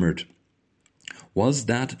murmured. Was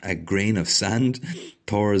that a grain of sand?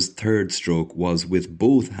 Thor's third stroke was with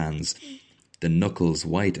both hands, the knuckles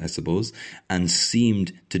white, I suppose, and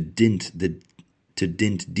seemed to dint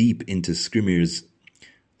deep into Skrymmir's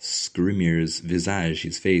visage,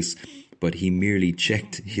 his face, but he merely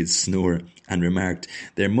checked his snore and remarked,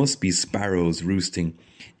 "There must be sparrows roosting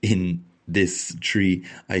in this tree,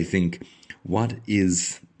 I think. What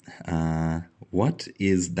is What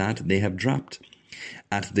is that they have dropped?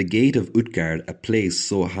 At the gate of Utgard, a place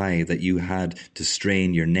so high that you had to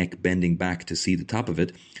strain your neck bending back to see the top of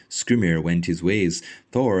it, Skrymir went his ways.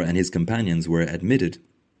 Thor and his companions were admitted,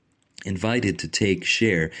 invited to take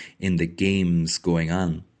share in the games going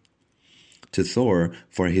on. To Thor,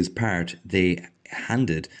 for his part, they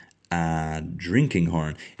handed a drinking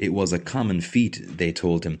horn. It was a common feat, they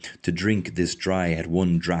told him, to drink this dry at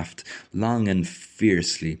one draught, long and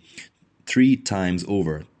fiercely. 3 times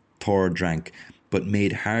over, Thor drank, but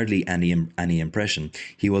made hardly any impression.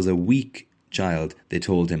 He was a weak child, they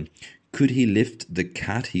told him. Could he lift the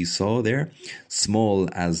cat he saw there? Small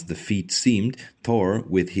as the feat seemed, Thor,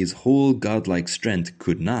 with his whole godlike strength,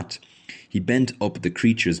 could not. He bent up the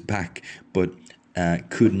creature's back, but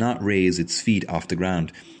could not raise its feet off the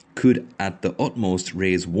ground, could at the utmost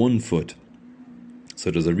raise 1 foot.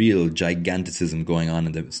 So there's a real giganticism going on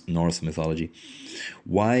in the Norse mythology.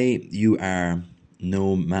 Why you are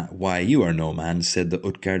no man, said the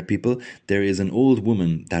Utgard people. There is an old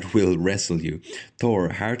woman that will wrestle you. Thor,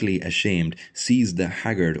 heartily ashamed, seized the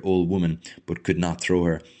haggard old woman, but could not throw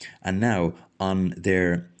her. And now, on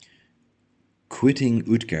their quitting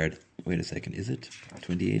Utgard, wait a second, is it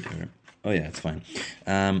 28 or? Oh yeah, it's fine.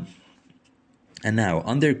 And now,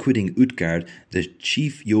 on their quitting Utgard, the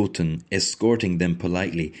chief Jotun, escorting them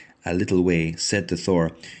politely a little way, said to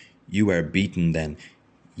Thor, "You are beaten then.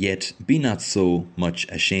 Yet be not so much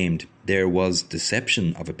ashamed. There was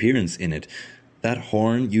deception of appearance in it. That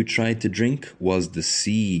horn you tried to drink was the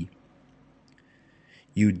sea.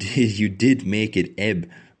 You did make it ebb,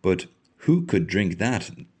 but who could drink that?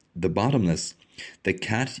 The bottomless. The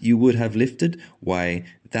cat you would have lifted, why,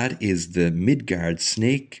 that is the Midgard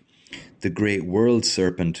snake, the great world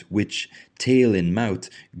serpent, which, tail in mouth,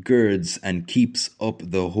 girds and keeps up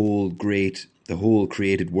the whole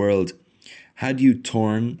created world. Had you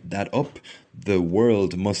torn that up, the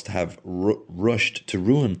world must have rushed to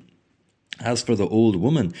ruin. As for the old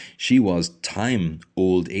woman, she was time,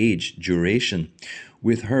 old age, duration.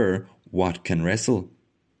 With her, what can wrestle?"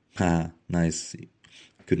 Ha, nice.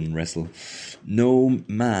 Couldn't wrestle. "No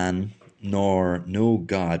man nor no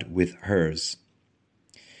god with hers.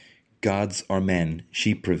 Gods or men,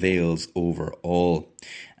 she prevails over all.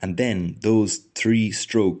 And then those 3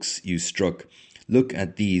 strokes you struck. Look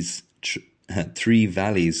at these 3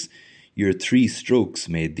 valleys. Your 3 strokes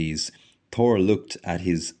made these." Thor looked at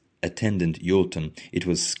his attendant Jotun. It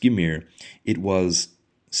was Skimir. It was,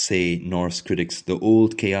 say Norse critics, the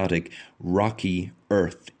old chaotic, rocky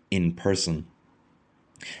earth in person.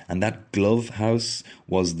 And that glove house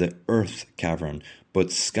was the earth cavern. But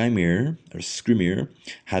Skymir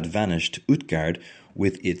had vanished. Utgard,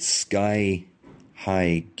 with its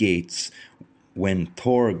sky-high gates, when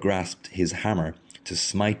Thor grasped his hammer to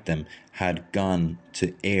smite them, had gone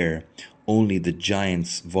to air. Only the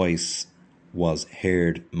giant's voice was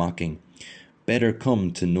heard mocking. "Better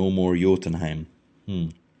come to no more Jotunheim."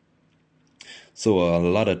 So a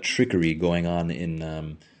lot of trickery going on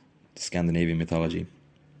in Scandinavian mythology.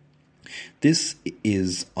 This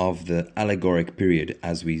is of the allegoric period,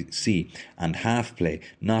 as we see, and half-play,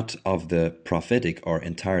 not of the prophetic or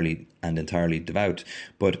entirely devout.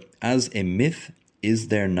 But as a myth, is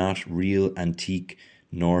there not real antique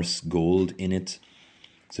Norse gold in it?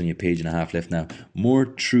 It's only a page and a half left now. More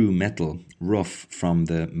true metal, rough from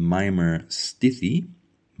the mimer stithy,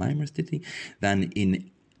 than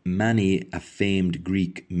in many a famed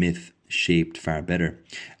Greek myth, shaped far better.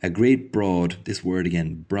 A great broad, this word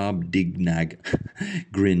again, brobdignag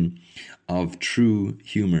grin of true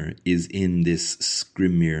humour is in this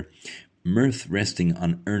Skrymir, mirth resting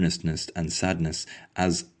on earnestness and sadness,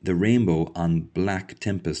 as the rainbow on black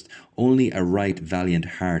tempest. Only a right valiant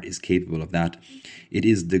heart is capable of that. It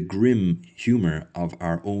is the grim humour of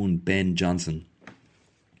our own Ben Jonson.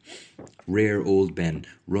 Rare old Ben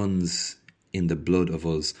runs in the blood of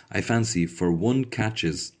us. I fancy, for one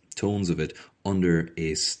catches tones of it under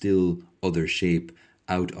a still other shape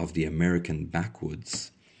out of the American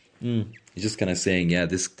backwoods. He's just kind of saying, yeah,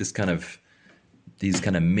 these kind of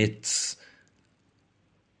myths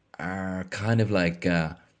are kind of like,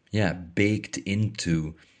 baked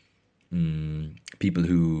into people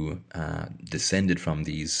who descended from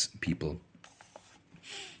these people.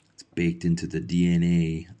 It's baked into the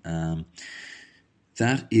DNA.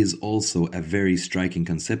 That is also a very striking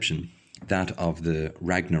conception, that of the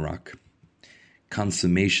Ragnarok,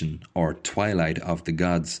 consummation or twilight of the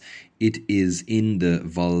gods. It is in the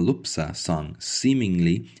Volupsa song,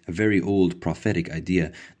 seemingly a very old prophetic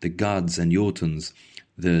idea. The gods and Jotuns,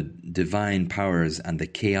 the divine powers and the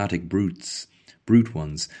chaotic brute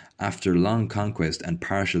ones, after long conquest and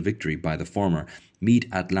partial victory by the former, meet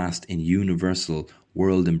at last in universal,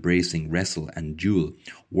 world-embracing wrestle and duel,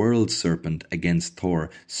 world-serpent against Thor,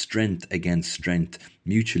 strength against strength,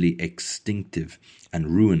 mutually extinctive, and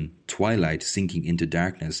ruin, twilight sinking into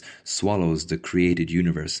darkness, swallows the created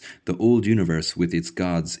universe. The old universe with its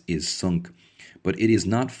gods is sunk. But it is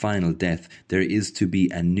not final death. There is to be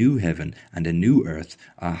a new heaven and a new earth,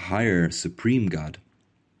 a higher supreme God,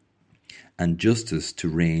 and justice to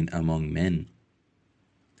reign among men.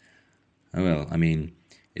 Well, I mean,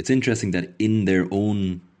 it's interesting that in their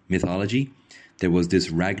own mythology, there was this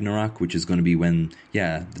Ragnarok, which is going to be when,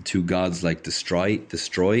 the two gods like destroy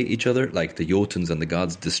each other, like the Jotuns and the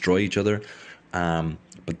gods destroy each other.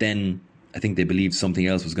 But then I think they believed something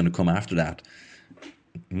else was going to come after that.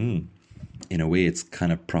 In a way, it's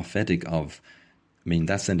kind of prophetic of, I mean,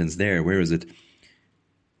 that sentence there, where is it?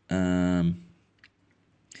 There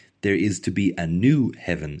is to be a new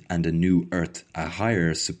heaven and a new earth, a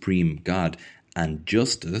higher supreme God, and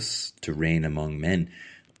justice to reign among men.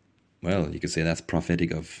 Well, you could say that's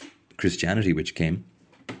prophetic of Christianity, which came.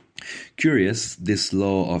 Curious, this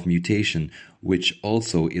law of mutation, which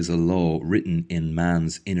also is a law written in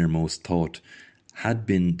man's innermost thought, had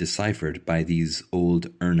been deciphered by these old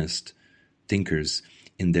earnest thinkers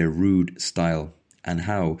in their rude style, and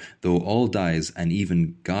how, though all dies and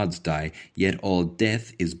even gods die, yet all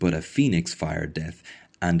death is but a phoenix fire death,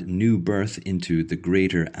 and new birth into the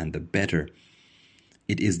greater and the better.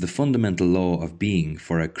 It is the fundamental law of being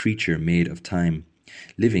for a creature made of time.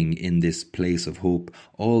 Living in this place of hope,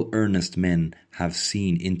 all earnest men have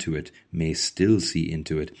seen into it, may still see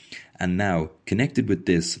into it. And now, connected with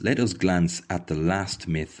this, let us glance at the last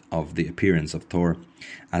myth of the appearance of Thor,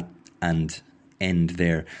 and end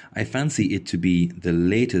there. I fancy it to be the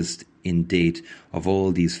latest in date of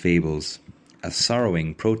all these fables, a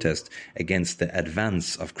sorrowing protest against the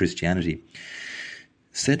advance of Christianity,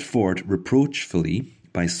 set forth reproachfully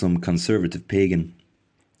by some conservative pagan.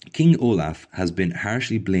 King Olaf has been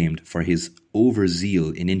harshly blamed for his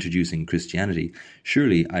overzeal in introducing Christianity.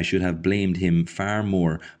 Surely I should have blamed him far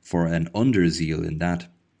more for an underzeal in that.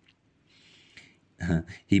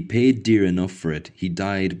 He paid dear enough for it. He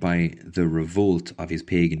died by the revolt of his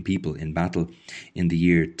pagan people in battle in the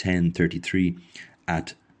year 1033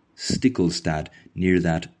 at Stickelstad, near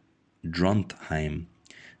that Drontheim,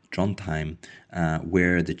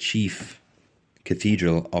 where the chief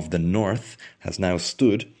cathedral of the north has now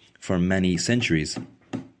stood for many centuries.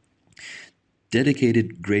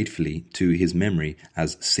 Dedicated gratefully to his memory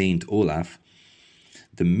as Saint Olaf,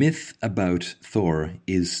 the myth about Thor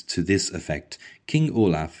is to this effect. King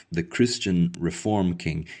Olaf, the Christian reform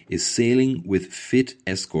king, is sailing with fit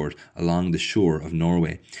escort along the shore of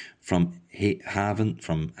Norway, from haven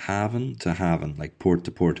to haven, like port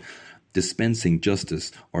to port, dispensing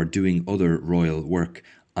justice or doing other royal work.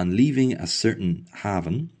 On leaving a certain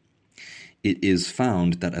haven, it is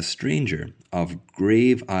found that a stranger of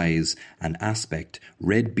grave eyes and aspect,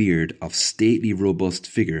 red beard, of stately robust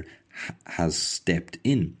figure, has stepped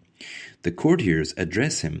in. The courtiers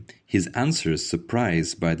address him, his answers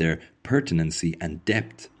surprised by their pertinency and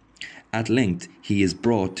depth. At length he is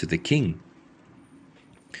brought to the king.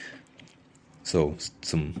 So,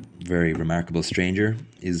 some very remarkable stranger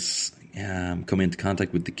is come into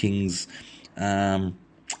contact with the king's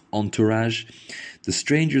entourage. The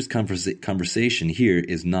stranger's conversation here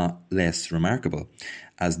is not less remarkable,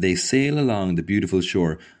 as they sail along the beautiful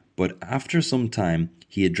shore, but after some time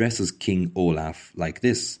he addresses King Olaf like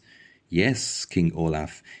this. Yes, King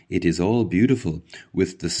Olaf, it is all beautiful,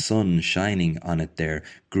 with the sun shining on it there,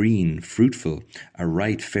 green, fruitful, a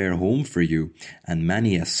right fair home for you, and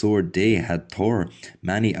many a sore day had Thor,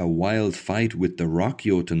 many a wild fight with the rock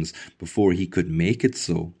Jotuns before he could make it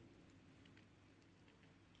so,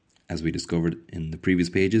 as we discovered in the previous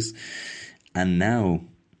pages. And now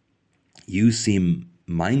you seem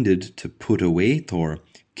minded to put away Thor,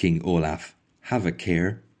 King Olaf. Have a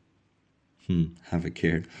care. Have a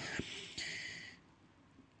care,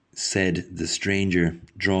 said the stranger,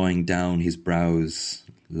 drawing down his brows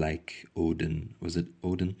like Odin. Was it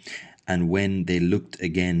Odin? And when they looked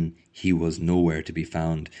again, he was nowhere to be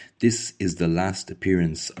found. This is the last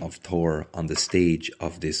appearance of Thor on the stage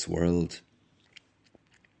of this world.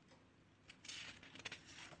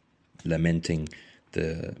 Lamenting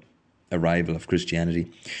the arrival of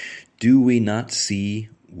Christianity. Do we not see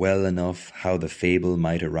well enough how the fable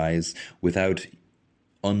might arise without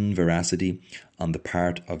unveracity on the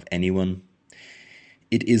part of anyone?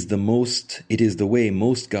 It is the way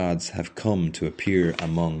most gods have come to appear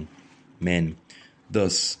among men.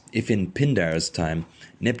 Thus, if in Pindar's time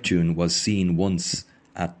Neptune was seen once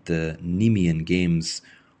at the Nemean games,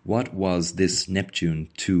 What was this Neptune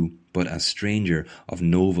to but a stranger of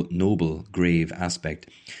noble, grave aspect,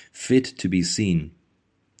 fit to be seen?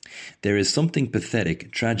 There is something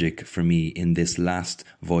pathetic, tragic for me in this last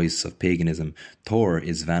voice of paganism. Thor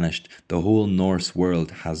is vanished, the whole Norse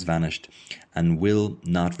world has vanished, and will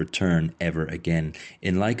not return ever again.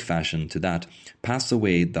 In like fashion to that, pass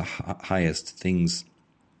away the highest things.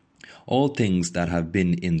 All things that have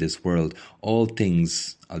been in this world, all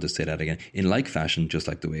things, I'll just say that again, in like fashion, just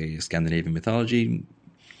like the way Scandinavian mythology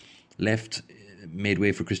left, made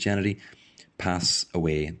way for Christianity, pass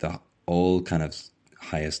away, the all kind of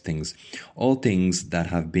highest things. All things that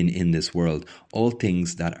have been in this world, all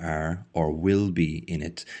things that are or will be in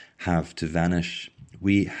it, have to vanish.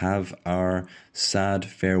 We have our sad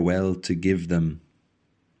farewell to give them.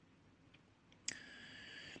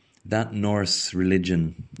 That Norse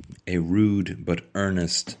religion, a rude but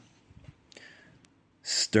earnest,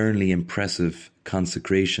 sternly impressive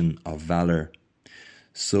consecration of valour,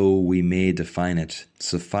 so we may define it,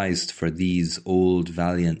 sufficed for these old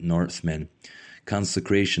valiant Northmen.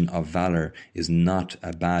 Consecration of valour is not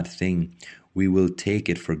a bad thing. We will take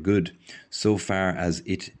it for good, so far as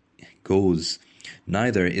it goes.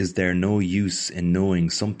 Neither is there no use in knowing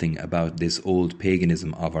something about this old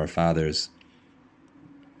paganism of our fathers.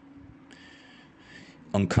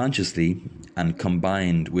 Unconsciously, and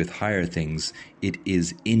combined with higher things, it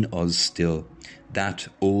is in us still, that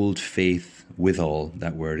old faith withal,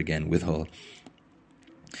 that word again, withal.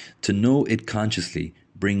 To know it consciously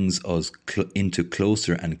brings us into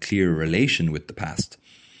closer and clearer relation with the past,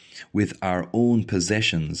 with our own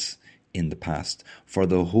possessions in the past. For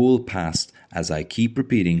the whole past, as I keep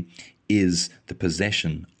repeating, is the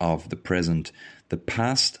possession of the present. The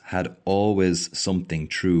past had always something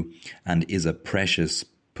true and is a precious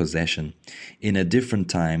possession. In a different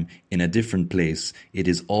time, in a different place, it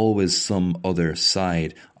is always some other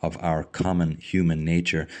side of our common human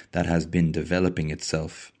nature that has been developing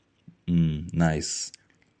itself. Nice.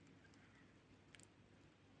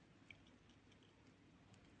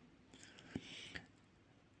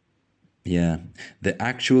 Yeah, the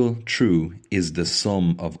actual true is the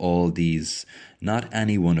sum of all these. Not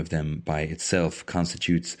any one of them by itself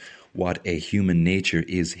constitutes what a human nature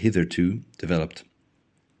is hitherto developed.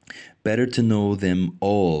 Better to know them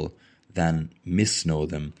all than misknow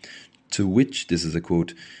them. To which, this is a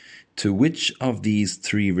quote, to which of these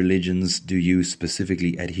three religions do you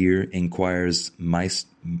specifically adhere, inquires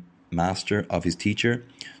master of his teacher.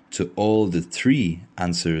 To all the three,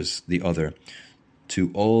 answers the other. To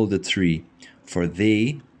all the three, for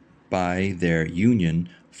they, by their union,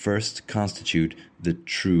 first constitute the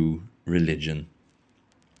true religion.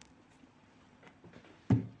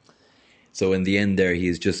 So in the end there,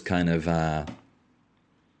 he's just kind of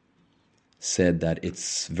said that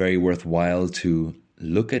it's very worthwhile to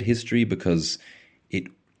look at history because it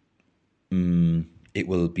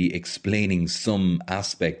will be explaining some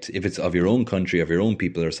aspect. If it's of your own country, of your own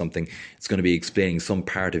people or something, it's going to be explaining some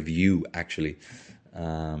part of you, actually.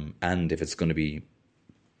 And if it's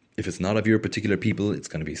not of your particular people, it's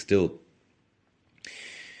going to be still.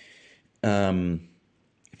 If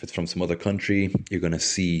it's from some other country, you're going to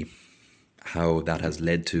see how that has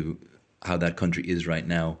led to how that country is right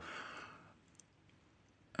now.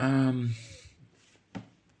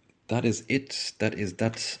 That is it. That is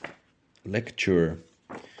that lecture.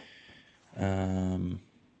 Let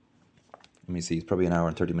me see. It's probably an hour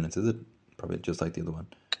and 30 minutes, is it? Probably just like the other one.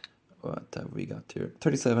 What have we got here?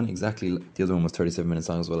 37, exactly. The other one was 37 minutes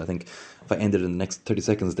long as well. I think if I ended in the next 30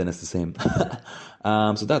 seconds, then it's the same.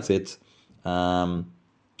 So that's it. I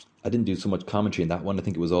didn't do so much commentary in that one. I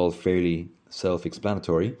think it was all fairly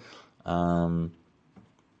self-explanatory. But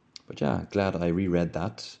yeah, glad I reread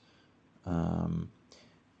that.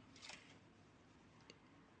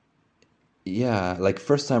 Yeah, like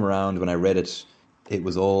first time around when I read it, it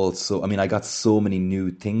was all so, I mean, I got so many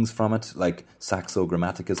new things from it, like Saxo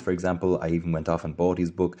Grammaticus, for example. I even went off and bought his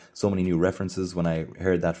book. So many new references when I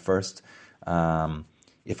heard that first.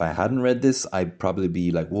 If I hadn't read this, I'd probably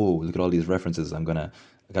be like, whoa, look at all these references. I gotta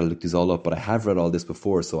look these all up. But I have read all this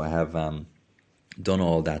before, so I have done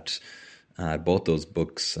all that. I bought those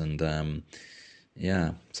books, and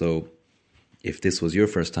yeah. So if this was your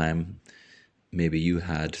first time, maybe you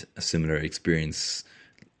had a similar experience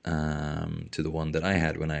to the one that I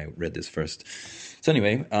had when I read this first. So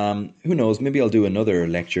anyway, who knows? Maybe I'll do another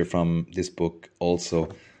lecture from this book also.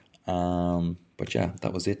 But yeah,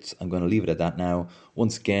 that was it. I'm going to leave it at that now.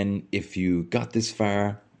 Once again, if you got this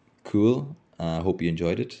far, cool. Hope you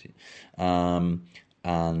enjoyed it. And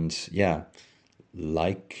yeah,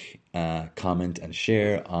 like, comment, and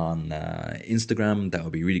share on Instagram. That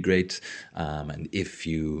would be really great. And if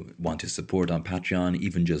you want to support on Patreon,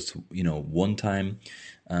 even just one time,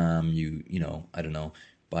 I don't know,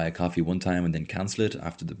 buy a coffee one time and then cancel it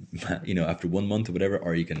after the after 1 month or whatever,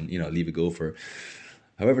 or you can leave it go for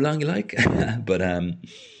however long you like. But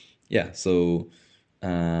yeah, so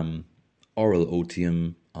Oral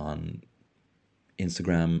Otium on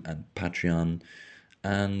Instagram and Patreon.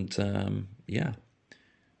 And yeah,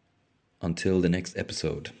 until the next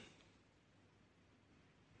episode,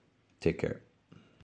 take care.